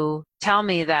to tell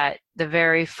me that the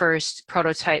very first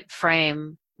prototype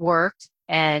frame worked,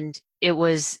 and it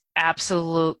was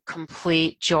absolute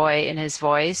complete joy in his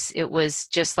voice. It was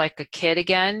just like a kid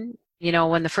again.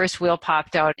 When the first wheel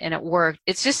popped out and it worked,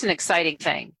 it's just an exciting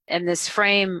thing. And this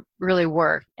frame really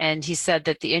worked. And he said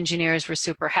that the engineers were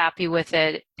super happy with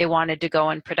it. They wanted to go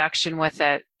in production with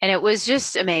it. And it was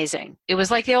just amazing. It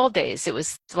was like the old days. It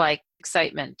was like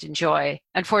excitement and joy.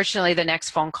 Unfortunately, the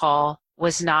next phone call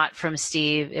was not from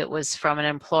Steve. It was from an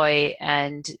employee.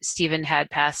 And Stephen had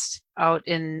passed out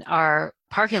in our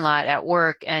parking lot at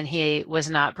work and he was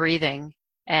not breathing.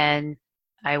 And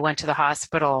I went to the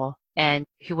hospital. And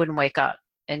he wouldn't wake up.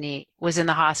 And he was in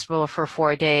the hospital for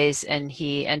 4 days and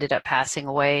he ended up passing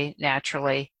away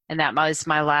naturally. And that was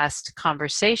my last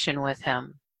conversation with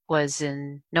him, was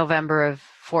in November of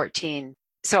 14.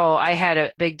 So I had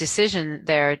a big decision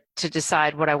there to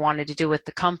decide what I wanted to do with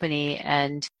the company.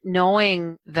 And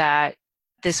knowing that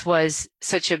this was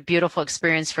such a beautiful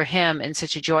experience for him and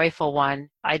such a joyful one,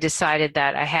 I decided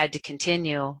that I had to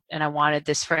continue and I wanted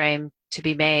this frame to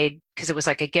be made because it was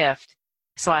like a gift.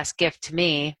 It's the last gift to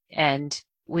me, and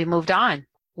we moved on.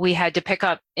 We had to pick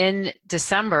up in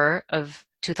December of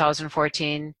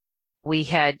 2014. We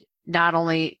had not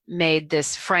only made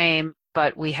this frame,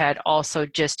 but we had also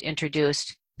just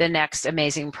introduced the next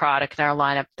amazing product in our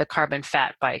lineup, the Carbon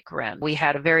Fat Bike Rim. We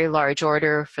had a very large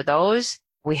order for those.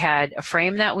 We had a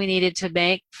frame that we needed to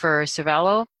make for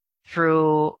Cervelo.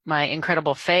 Through my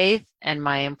incredible faith and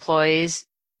my employees,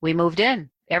 we moved in.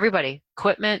 Everybody,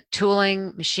 equipment,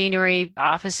 tooling, machinery,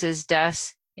 offices,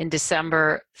 desks, in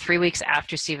December, 3 weeks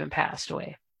after Stephen passed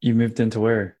away. You moved into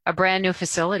where? A brand new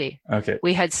facility. Okay.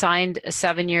 We had signed a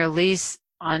 7-year lease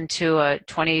onto a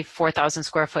 24,000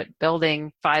 square foot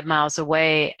building 5 miles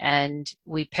away, and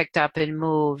we picked up and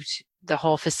moved the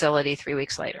whole facility 3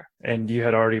 weeks later. And you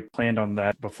had already planned on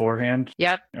that beforehand?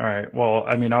 Yep. All right. Well,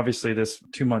 obviously this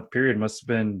 2-month period must have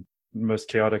been the most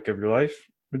chaotic of your life,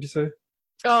 would you say?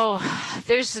 Oh,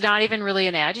 there's not even really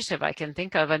an adjective I can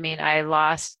think of. I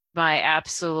lost my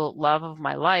absolute love of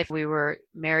my life. We were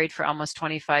married for almost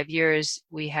 25 years.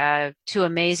 We have 2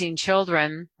 amazing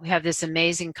children. We have this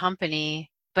amazing company,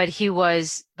 but he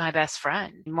was my best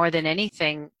friend. More than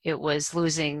anything, it was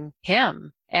losing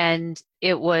him. And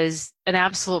it was an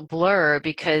absolute blur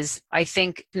because I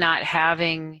think not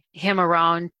having him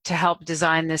around to help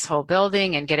design this whole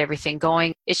building and get everything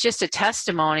going, it's just a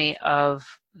testimony of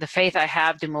the faith I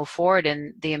have to move forward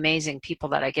and the amazing people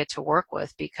that I get to work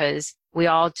with, because we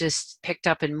all just picked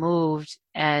up and moved.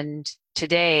 And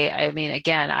today,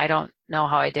 again, I don't know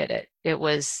how I did it. It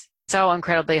was so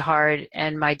incredibly hard.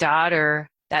 And my daughter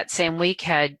that same week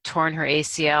had torn her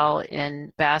ACL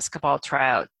in basketball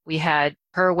tryout. We had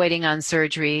her waiting on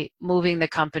surgery, moving the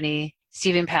company,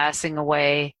 Stephen passing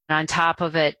away. And on top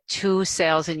of it, 2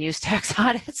 sales and use tax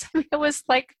audits. It was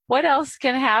like, what else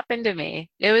can happen to me?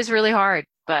 It was really hard,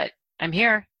 but I'm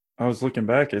here. I was looking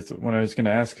back when I was going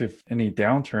to ask if any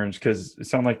downturns, because it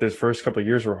sounded like those first couple of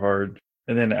years were hard.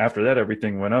 And then after that,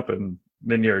 everything went up. And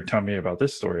then you're telling me about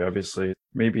this story, obviously.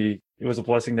 Maybe it was a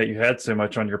blessing that you had so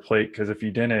much on your plate, because if you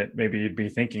didn't, maybe you'd be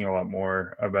thinking a lot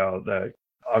more about that.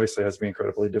 Obviously, it has to be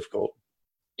incredibly difficult.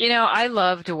 I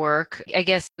love to work. I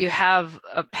guess you have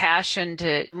a passion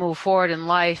to move forward in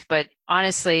life, but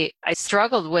honestly, I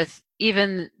struggled with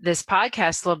even this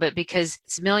podcast a little bit because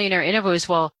it's millionaire interviews.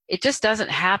 Well, it just doesn't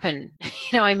happen.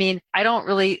 I don't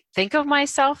really think of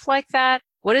myself like that.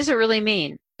 What does it really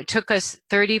mean? It took us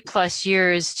 30 plus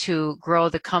years to grow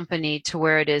the company to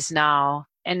where it is now.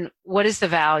 And what is the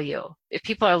value? If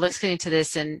people are listening to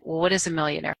this and, well, what is a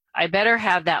millionaire? I better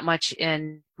have that much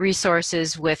in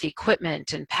resources with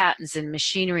equipment and patents and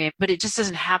machinery, but it just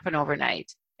doesn't happen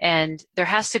overnight. And there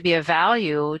has to be a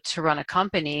value to run a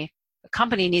company. A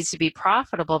company needs to be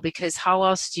profitable, because how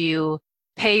else do you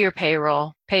pay your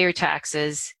payroll, pay your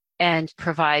taxes, and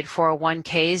provide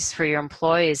 401ks for your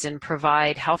employees and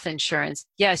provide health insurance?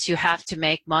 Yes, you have to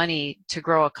make money to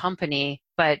grow a company,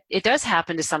 but it does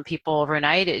happen to some people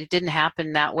overnight. It didn't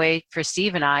happen that way for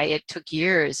Steve and I. It took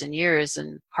years and years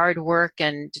and hard work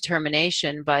and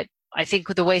determination. But I think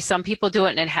the way some people do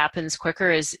it and it happens quicker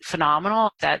is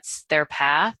phenomenal. That's their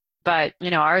path. But,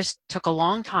 ours took a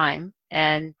long time.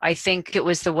 And I think it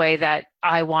was the way that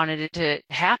I wanted it to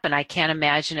happen. I can't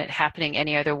imagine it happening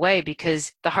any other way,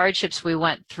 because the hardships we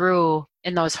went through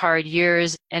in those hard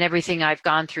years and everything I've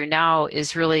gone through now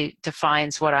is really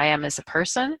defines what I am as a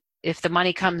person. If the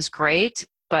money comes, great.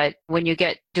 But when you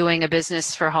get doing a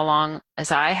business for how long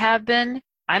as I have been,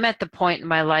 I'm at the point in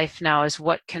my life now is,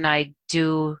 what can I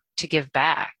do to give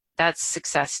back? That's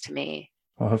success to me.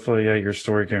 Well, hopefully, your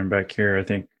story coming back here, I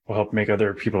think, will help make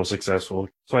other people successful.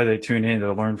 That's why they tune in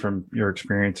to learn from your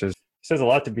experiences. It says a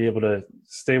lot to be able to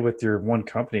stay with your one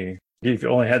company. You've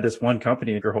only had this one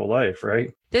company your whole life,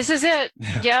 right? This is it.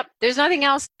 Yep. There's nothing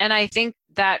else. And I think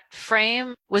that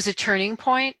frame was a turning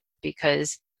point,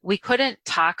 because we couldn't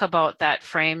talk about that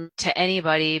frame to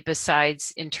anybody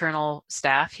besides internal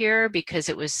staff here, because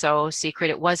it was so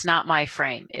secret. It was not my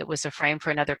frame. It was a frame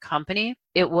for another company.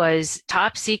 It was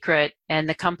top secret, and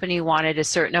the company wanted a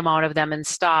certain amount of them in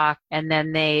stock, and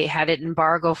then they had it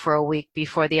embargo for a week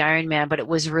before the Ironman, but it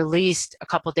was released a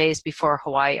couple days before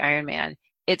Hawaii Ironman.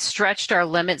 It stretched our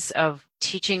limits of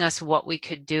teaching us what we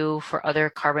could do for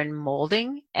other carbon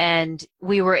molding, and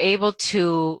we were able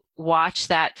to watch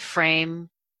that frame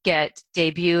get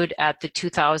debuted at the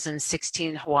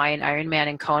 2016 Hawaiian Ironman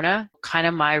in Kona. Kind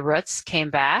of my roots came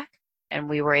back, and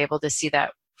we were able to see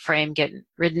that frame get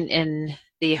ridden in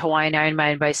the Hawaiian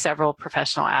Ironman by several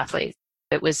professional athletes.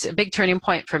 It was a big turning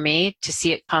point for me to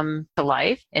see it come to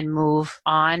life and move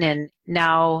on. And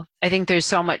now I think there's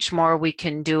so much more we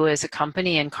can do as a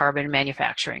company in carbon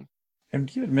manufacturing.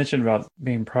 And you had mentioned about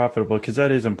being profitable, because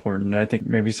that is important. I think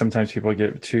maybe sometimes people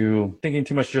get thinking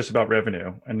too much just about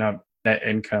revenue and not net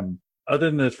income. Other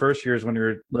than the first years when you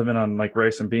were living on like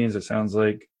rice and beans, it sounds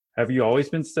like, have you always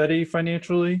been steady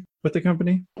financially with the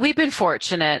company? We've been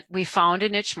fortunate. We found a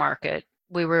niche market.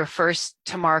 We were first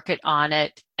to market on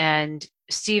it. And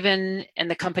Stephen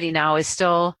and the company now is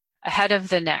still ahead of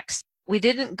the next. We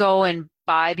didn't go and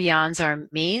buy beyond our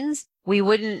means. We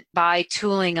wouldn't buy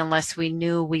tooling unless we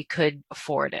knew we could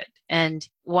afford it. And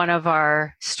one of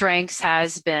our strengths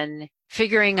has been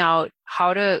figuring out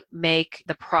how to make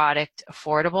the product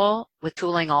affordable with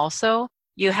tooling also.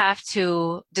 You have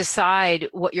to decide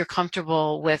what you're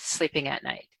comfortable with sleeping at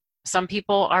night. Some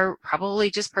people are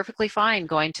probably just perfectly fine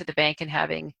going to the bank and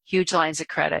having huge lines of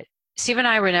credit. Steve and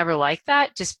I were never like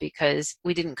that, just because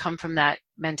we didn't come from that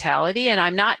mentality. And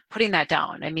I'm not putting that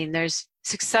down. I mean, there's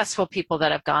successful people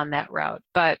that have gone that route,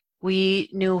 but we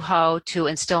knew how to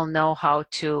and still know how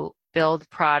to build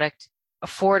product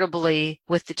affordably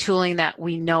with the tooling that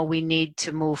we know we need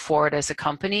to move forward as a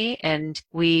company. And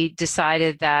we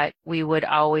decided that we would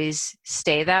always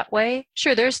stay that way.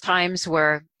 Sure, there's times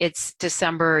where it's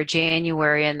December or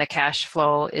January and the cash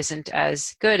flow isn't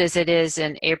as good as it is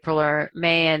in April or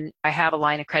May, and I have a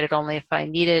line of credit only if I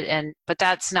need it. But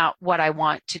that's not what I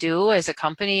want to do as a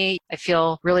company. I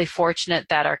feel really fortunate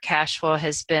that our cash flow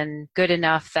has been good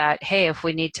enough that, hey, if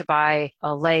we need to buy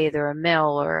a lathe or a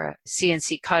mill or a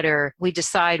CNC cutter, we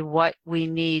decide what we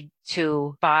need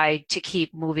to buy to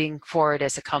keep moving forward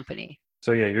as a company.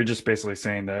 So yeah, you're just basically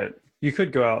saying that you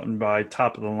could go out and buy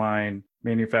top of the line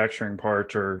manufacturing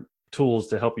parts or tools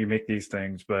to help you make these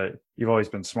things, but you've always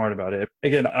been smart about it.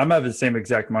 Again, I'm of the same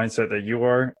exact mindset that you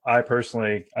are. I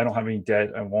personally, I don't have any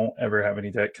debt. I won't ever have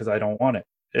any debt because I don't want it.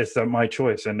 It's my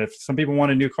choice. And if some people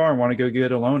want a new car and want to go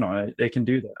get a loan on it, they can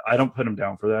do that. I don't put them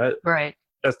down for that. Right.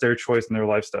 That's their choice and their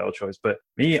lifestyle choice. But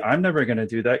me, I'm never going to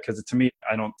do that because to me,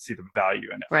 I don't see the value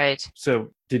in it. Right.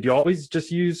 So did you always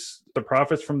just use the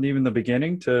profits from even the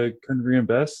beginning to kind of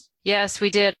reinvest? Yes, we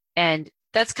did. And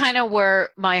that's kind of where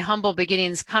my humble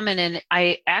beginnings come in. And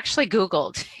I actually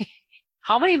Googled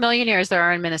how many millionaires there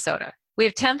are in Minnesota. We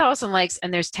have 10,000 lakes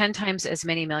and there's 10 times as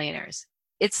many millionaires.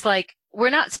 It's like, we're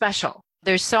not special.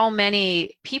 There's so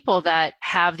many people that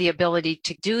have the ability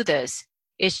to do this.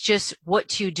 It's just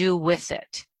what you do with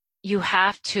it. You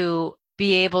have to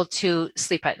be able to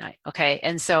sleep at night. Okay.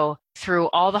 And so through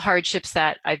all the hardships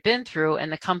that I've been through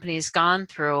and the company's gone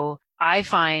through, I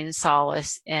find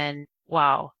solace in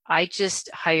wow, I just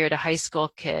hired a high school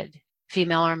kid,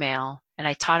 female or male, and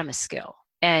I taught him a skill.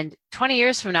 And 20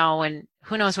 years from now, when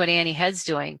who knows what Annie Head's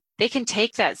doing, they can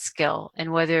take that skill,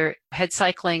 and whether Head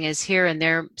Cycling is here and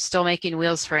they're still making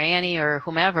wheels for Annie or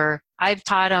whomever, I've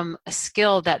taught them a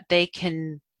skill that they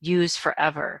can use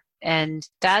forever. And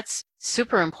that's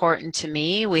super important to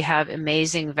me. We have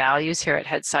amazing values here at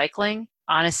Head Cycling: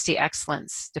 honesty,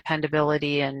 excellence,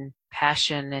 dependability, and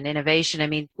passion and innovation. I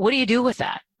mean, what do you do with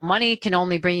that? Money can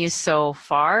only bring you so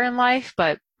far in life,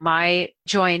 but my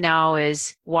joy now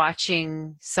is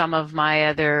watching some of my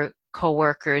other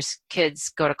coworkers' kids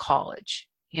go to college.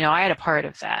 You know, I had a part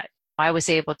of that. I was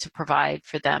able to provide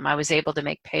for them. I was able to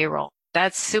make payroll.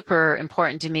 That's super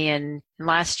important to me. And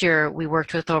last year we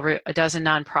worked with over a dozen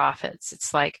nonprofits.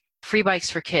 It's like Free Bikes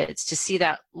for Kids, to see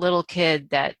that little kid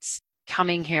that's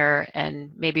coming here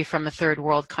and maybe from a third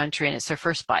world country and it's their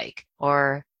first bike,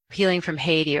 or Healing from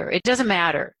Haiti, or it doesn't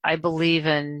matter. I believe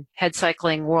in head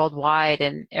cycling worldwide,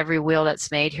 and every wheel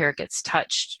that's made here gets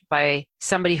touched by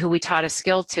somebody who we taught a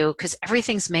skill to, because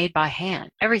everything's made by hand.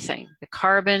 Everything. The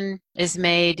carbon is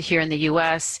made here in the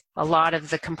U.S. A lot of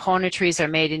the componentries are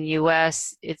made in the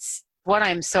U.S. It's what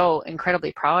I'm so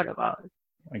incredibly proud about.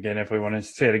 Again, if we want to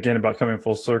say it again about coming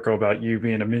full circle about you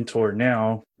being a mentor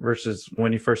now versus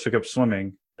when you first took up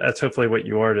swimming, that's hopefully what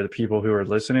you are to the people who are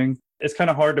listening. It's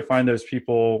kind of hard to find those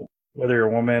people, whether you're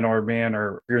a woman or a man,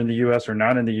 or you're in the U.S. or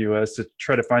not in the U.S., to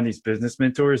try to find these business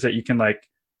mentors that you can like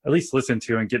at least listen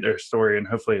to and get their story and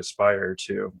hopefully aspire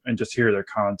to and just hear their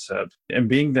concept. And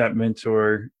being that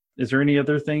mentor, is there any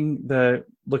other thing that,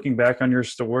 looking back on your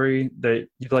story, that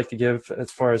you'd like to give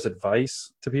as far as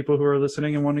advice to people who are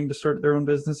listening and wanting to start their own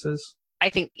businesses?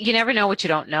 I think you never know what you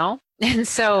don't know. And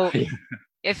so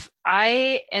if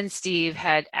I and Steve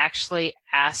had actually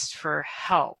asked for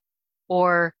help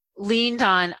or leaned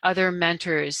on other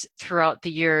mentors throughout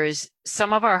the years,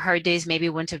 some of our hard days maybe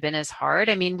wouldn't have been as hard.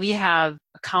 I mean, we have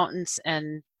accountants,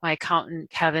 and my accountant,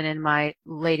 Kevin, and my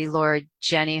lady Lord,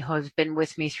 Jenny, who have been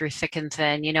with me through thick and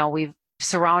thin. You know, we've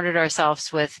surrounded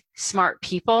ourselves with smart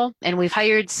people, and we've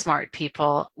hired smart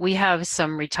people. We have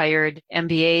some retired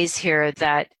MBAs here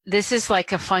that this is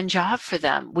like a fun job for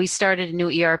them. We started a new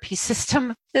ERP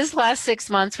system this last 6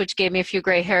 months, which gave me a few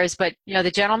gray hairs, but you know, the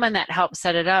gentleman that helped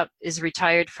set it up is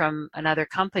retired from another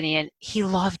company and he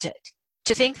loved it.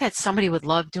 To think that somebody would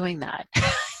love doing that.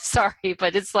 Sorry,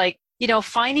 but it's like, you know,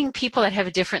 finding people that have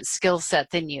a different skill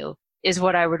set than you is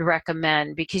what I would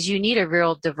recommend, because you need a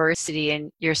real diversity in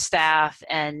your staff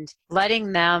and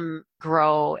letting them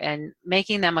grow and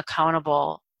making them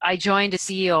accountable. I joined a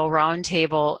CEO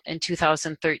roundtable in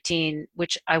 2013,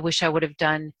 which I wish I would have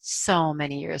done so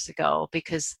many years ago,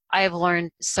 because I have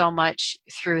learned so much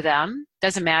through them.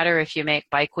 Doesn't matter if you make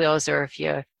bike wheels or if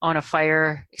you own a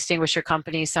fire extinguisher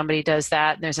company, somebody does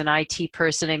that, and there's an IT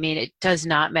person. I mean, it does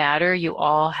not matter. You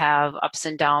all have ups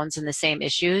and downs and the same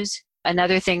issues.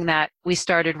 Another thing that we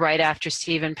started right after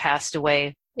Stephen passed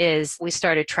away is we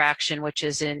started Traction, which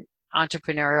is an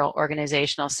entrepreneurial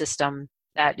organizational system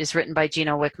that is written by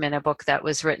Gino Wickman, a book that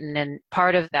was written. And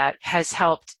part of that has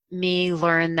helped me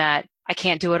learn that I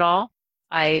can't do it all.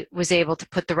 I was able to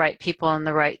put the right people in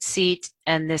the right seat,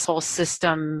 and this whole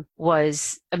system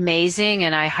was amazing.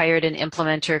 And I hired an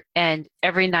implementer, and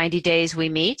every 90 days we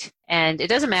meet, and it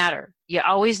doesn't matter. You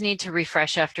always need to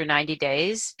refresh after 90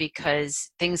 days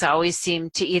because things always seem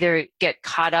to either get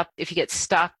caught up. If you get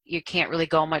stuck, you can't really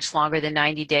go much longer than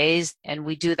 90 days. And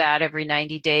we do that every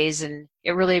 90 days. And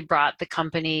it really brought the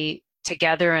company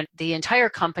together, and the entire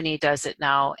company does it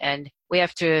now. And we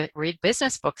have to read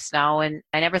business books now. And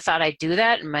I never thought I'd do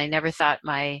that. And I never thought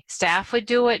my staff would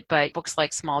do it. But books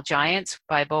like Small Giants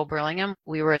by Bo Burlingham,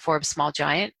 we were at Forbes Small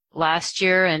Giant last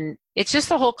year. And it's just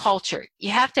the whole culture.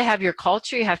 You have to have your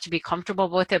culture. You have to be comfortable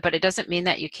with it. But it doesn't mean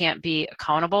that you can't be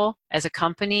accountable as a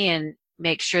company and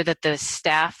make sure that the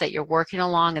staff that you're working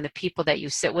along and the people that you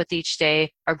sit with each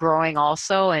day are growing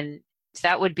also. And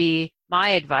that would be my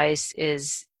advice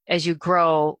is, as you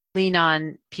grow, lean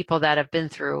on people that have been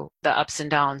through the ups and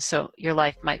downs, so your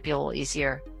life might be a little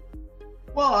easier.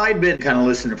 Well, I'd been kind of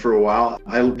listening for a while.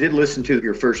 I did listen to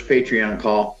your first Patreon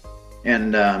call,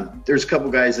 and there's a couple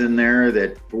guys in there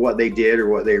that, for what they did or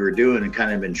what they were doing, it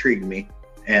kind of intrigued me.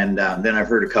 And then I've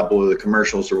heard a couple of the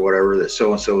commercials or whatever that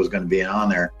so-and-so was going to be on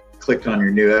there. Clicked on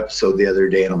your new episode the other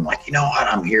day, and I'm like, you know what?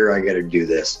 I'm here. I got to do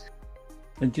this.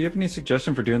 And do you have any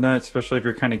suggestion for doing that, especially if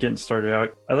you're kind of getting started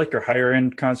out? I like your higher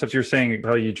end concepts. You're saying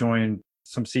how you joined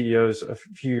some CEOs a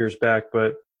few years back,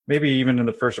 but maybe even in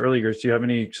the first early years, do you have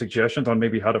any suggestions on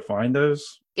maybe how to find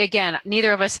those? Again,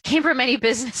 neither of us came from any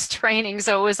business training,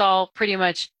 so it was all pretty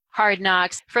much hard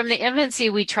knocks. From the infancy,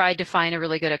 we tried to find a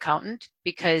really good accountant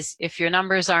because if your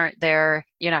numbers aren't there,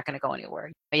 you're not going to go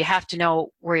anywhere. You have to know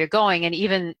where you're going. And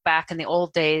even back in the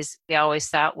old days, we always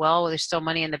thought, well, there's still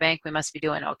money in the bank. We must be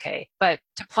doing okay. But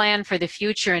to plan for the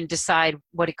future and decide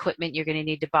what equipment you're going to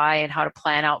need to buy and how to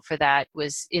plan out for that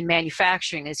was in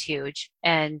manufacturing is huge.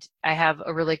 And I have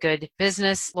a really good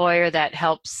business lawyer that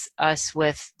helps us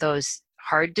with those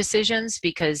hard decisions,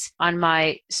 because on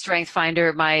my strength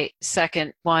finder, my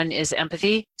second one is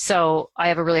empathy. So I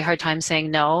have a really hard time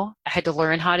saying no. I had to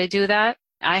learn how to do that.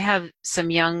 I have some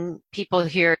young people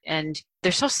here and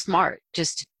they're so smart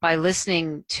just by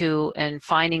listening to and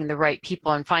finding the right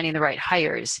people and finding the right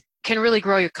hires can really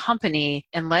grow your company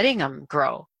and letting them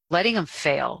grow, letting them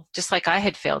fail, just like I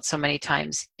had failed so many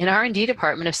times. In R&D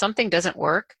department, if something doesn't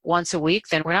work once a week,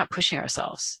 then we're not pushing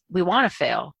ourselves. We want to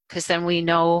fail because then we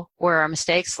know where our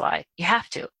mistakes lie. You have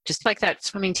to. Just like that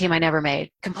swimming team I never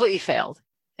made, completely failed.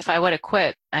 If I would have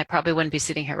quit, I probably wouldn't be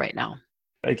sitting here right now.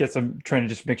 I guess I'm trying to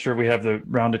just make sure we have the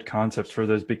rounded concepts for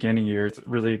those beginning years,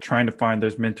 really trying to find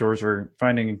those mentors or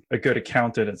finding a good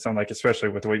accountant. It sounds like, especially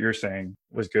with what you're saying,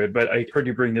 was good. But I heard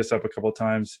you bring this up a couple of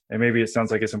times, and maybe it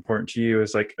sounds like it's important to you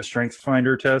as like a strength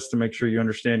finder test to make sure you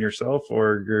understand yourself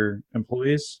or your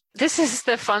employees. This is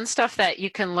the fun stuff that you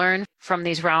can learn from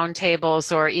these round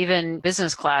tables or even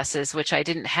business classes, which I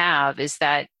didn't have, is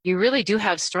that you really do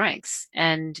have strengths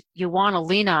and you want to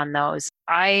lean on those.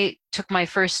 I took my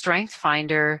first strength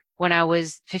finder when I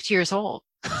was 50 years old.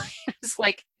 It's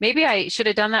like, maybe I should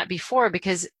have done that before,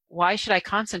 because why should I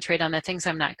concentrate on the things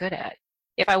I'm not good at?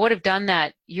 If I would have done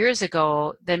that years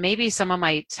ago, then maybe some of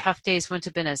my tough days wouldn't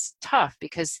have been as tough,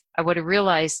 because I would have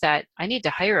realized that I need to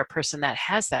hire a person that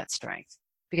has that strength,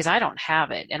 because I don't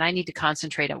have it and I need to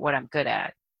concentrate on what I'm good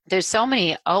at. There's so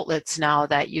many outlets now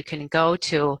that you can go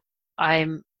to. I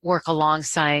work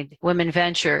alongside Women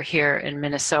Venture here in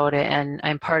Minnesota, and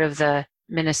I'm part of the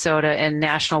Minnesota and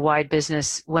National Wide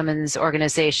Business Women's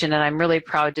Organization. And I'm really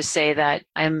proud to say that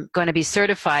I'm going to be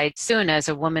certified soon as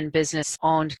a woman business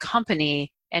owned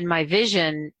company. And my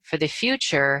vision for the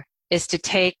future is to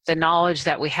take the knowledge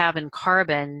that we have in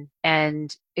carbon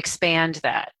and expand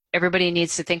that. Everybody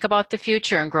needs to think about the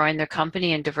future and growing their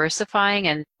company and diversifying.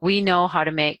 And we know how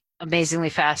to make amazingly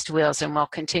fast wheels, and we'll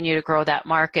continue to grow that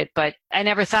market. But I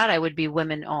never thought I would be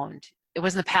women owned. It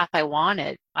wasn't the path I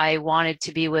wanted. I wanted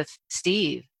to be with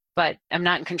Steve, but I'm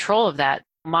not in control of that.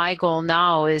 My goal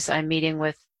now is I'm meeting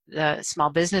with the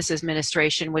Small Business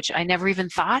Administration, which I never even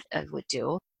thought I would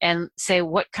do, and say,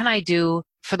 what can I do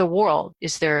for the world?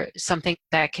 Is there something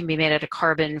that can be made out of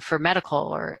carbon for medical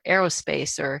or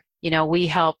aerospace? Or, we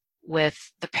help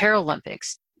with the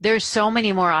Paralympics. There's so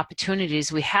many more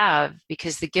opportunities we have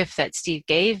because the gift that Steve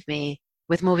gave me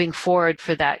with moving forward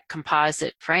for that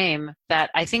composite frame, that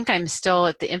I think I'm still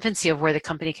at the infancy of where the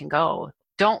company can go.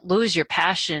 Don't lose your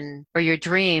passion or your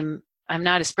dream. I'm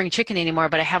not a spring chicken anymore,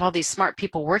 but I have all these smart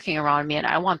people working around me and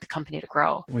I want the company to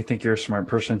grow. We think you're a smart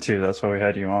person too. That's why we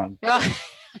had you on. Well,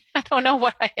 I don't know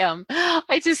what I am.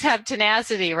 I just have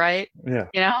tenacity, right?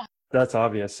 Yeah. That's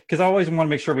obvious, because I always want to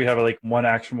make sure we have like one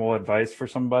actionable advice for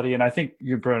somebody. And I think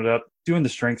you brought it up, doing the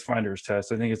Strength Finders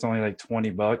test. I think it's only like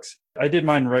 $20. I did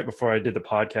mine right before I did the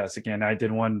podcast again. I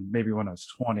did one maybe when I was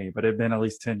 20, but it had been at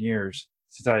least 10 years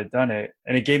since I had done it.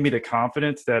 And it gave me the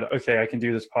confidence that, okay, I can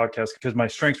do this podcast because my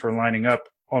strengths were lining up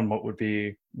on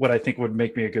what I think would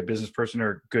make me a good business person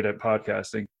or good at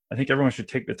podcasting. I think everyone should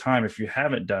take the time, if you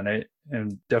haven't done it,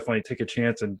 and definitely take a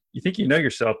chance. And you think you know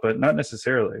yourself, but not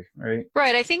necessarily, right?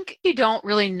 Right. I think you don't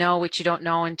really know what you don't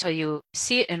know until you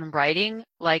see it in writing.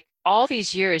 Like all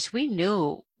these years, we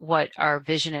knew what our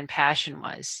vision and passion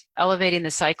was, elevating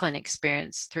the cycling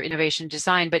experience through innovation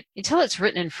design. But until it's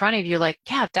written in front of you, like,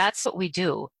 yeah, that's what we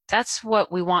do. That's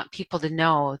what we want people to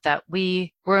know, that we're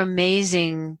an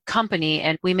amazing company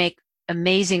and we make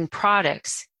amazing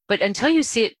products. But until you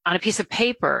see it on a piece of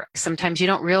paper, sometimes you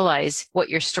don't realize what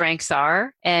your strengths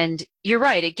are. And you're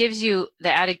right, it gives you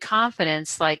the added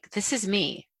confidence, like, this is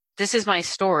me, this is my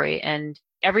story, and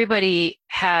everybody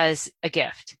has a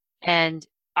gift. And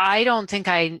I don't think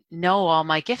I know all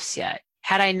my gifts yet.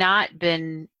 Had I not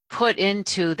been put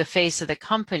into the face of the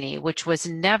company, which was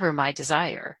never my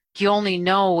desire. You only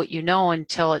know what you know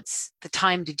until it's the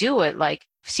time to do it. Like,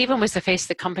 Stephen was the face of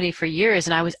the company for years,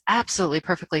 and I was absolutely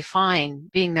perfectly fine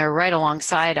being there right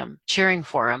alongside him, cheering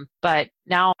for him. But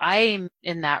now I'm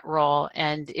in that role,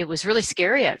 and it was really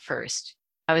scary at first.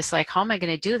 I was like, how am I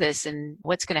going to do this, and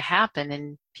what's going to happen?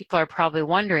 And people are probably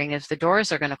wondering if the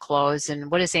doors are going to close, and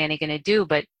what is Annie going to do?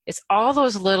 But it's all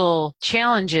those little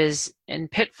challenges and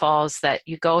pitfalls that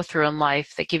you go through in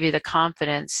life that give you the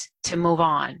confidence to move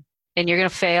on. and you're going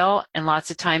to fail. And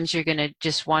lots of times you're going to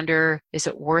just wonder, is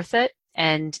it worth it?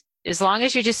 And as long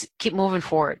as you just keep moving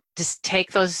forward, just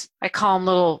take those, I call them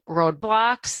little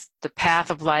roadblocks, the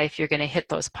path of life, you're going to hit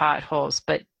those potholes.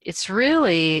 But it's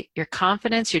really your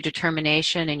confidence, your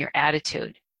determination, and your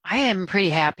attitude. I am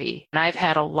pretty happy, and I've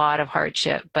had a lot of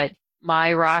hardship, but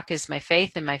my rock is my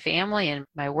faith and my family and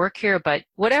my work here. But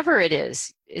whatever it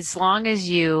is, as long as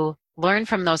you learn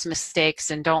from those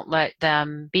mistakes and don't let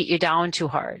them beat you down too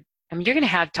hard. I mean, you're going to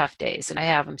have tough days, and I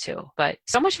have them too, but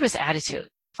so much of it's attitude.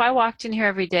 If I walked in here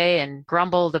every day and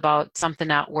grumbled about something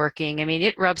not working, I mean,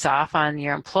 it rubs off on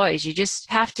your employees. You just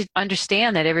have to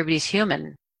understand that everybody's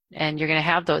human, and you're going to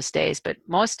have those days. But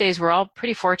most days, we're all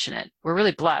pretty fortunate. We're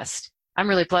really blessed. I'm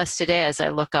really blessed today as I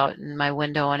look out in my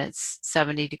window and it's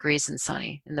 70 degrees and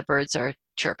sunny and the birds are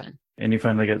chirping. And you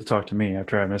finally get to talk to me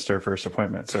after I missed our first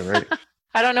appointment. So, right.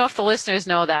 I don't know if the listeners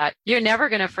know that. You're never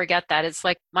going to forget that. It's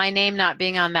like my name not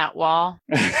being on that wall.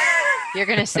 You're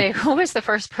going to say, who was the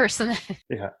first person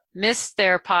that missed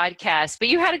their podcast? But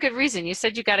you had a good reason. You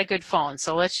said you got a good phone.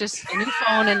 So let's just, a new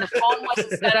phone, and the phone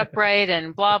wasn't set up right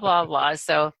and blah, blah, blah.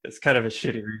 So it's kind of a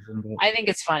shitty reason. But I think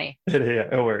it's funny. Yeah,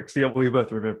 it works. Yeah, we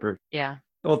both remember. Yeah.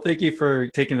 Well, thank you for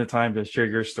taking the time to share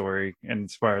your story and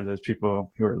inspire those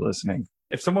people who are listening.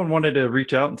 If someone wanted to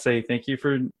reach out and say thank you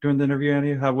for doing the interview,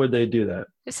 Annie, how would they do that?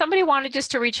 If somebody wanted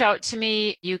just to reach out to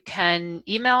me, you can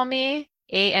email me,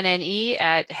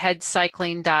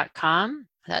 ANNE@headcycling.com.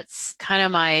 That's kind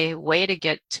of my way to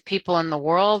get to people in the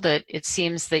world. It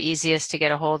seems the easiest to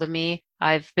get a hold of me.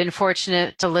 I've been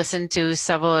fortunate to listen to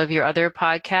several of your other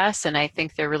podcasts, and I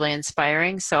think they're really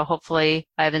inspiring. So hopefully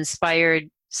I've inspired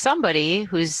somebody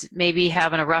who's maybe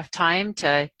having a rough time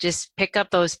to just pick up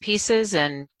those pieces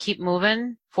and keep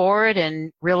moving forward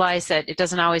and realize that it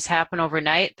doesn't always happen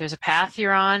overnight. There's a path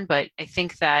you're on, but I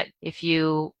think that if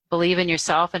you believe in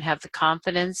yourself and have the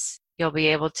confidence, you'll be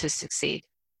able to succeed.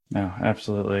 No,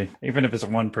 absolutely. Even if it's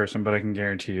one person, but I can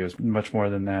guarantee you it's much more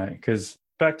than that. Because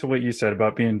back to what you said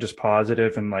about being just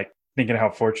positive and like thinking how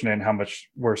fortunate and how much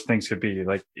worse things could be.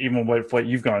 Like even what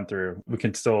you've gone through, we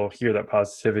can still hear that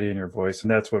positivity in your voice.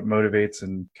 And that's what motivates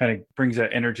and kind of brings that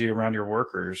energy around your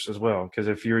workers as well. Because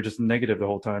if you're just negative the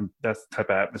whole time, that's the type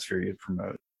of atmosphere you'd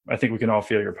promote. I think we can all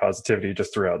feel your positivity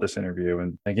just throughout this interview.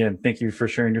 And again, thank you for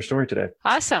sharing your story today.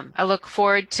 Awesome. I look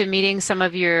forward to meeting some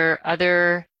of your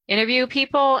other interview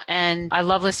people. And I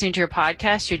love listening to your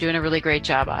podcast. You're doing a really great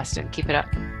job, Austin. Keep it up.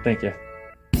 Thank you.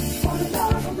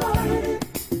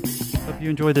 Hope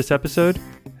you enjoyed this episode.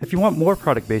 If you want more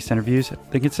product-based interviews,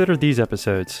 then consider these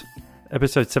episodes.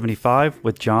 Episode 75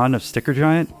 with John of Sticker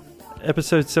Giant.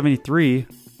 Episode 73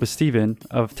 with Steven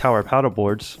of Tower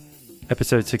Paddleboards.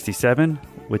 Episode 67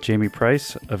 with Jamie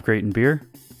Price of Great and Beer.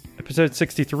 Episode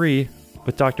 63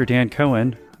 with Dr. Dan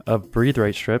Cohen of Breathe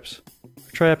Right Strips.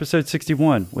 Try episode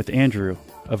 61 with Andrew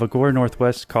of Agora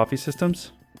Northwest Coffee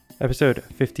Systems. Episode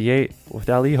 58 with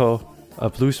Alijo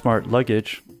of Blue Smart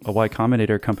Luggage, a Y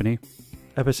Combinator company.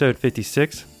 Episode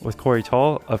 56 with Corey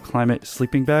Tall of Climate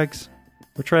Sleeping Bags.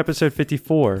 Or try episode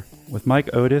 54 with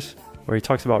Mike Otis, where he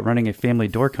talks about running a family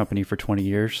door company for 20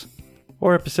 years.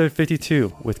 Or episode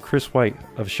 52 with Chris White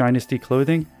of Shinesty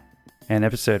Clothing. And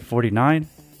episode 49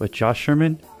 with Josh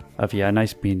Sherman of Yeah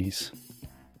Nice Beanies.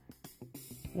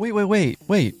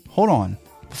 Wait, hold on.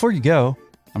 Before you go,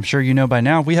 I'm sure you know by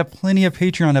now we have plenty of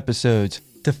Patreon episodes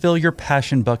to fill your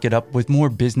passion bucket up with more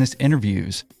business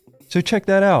interviews. So check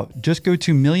that out. Just go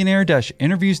to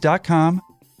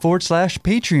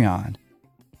millionaire-interviews.com/Patreon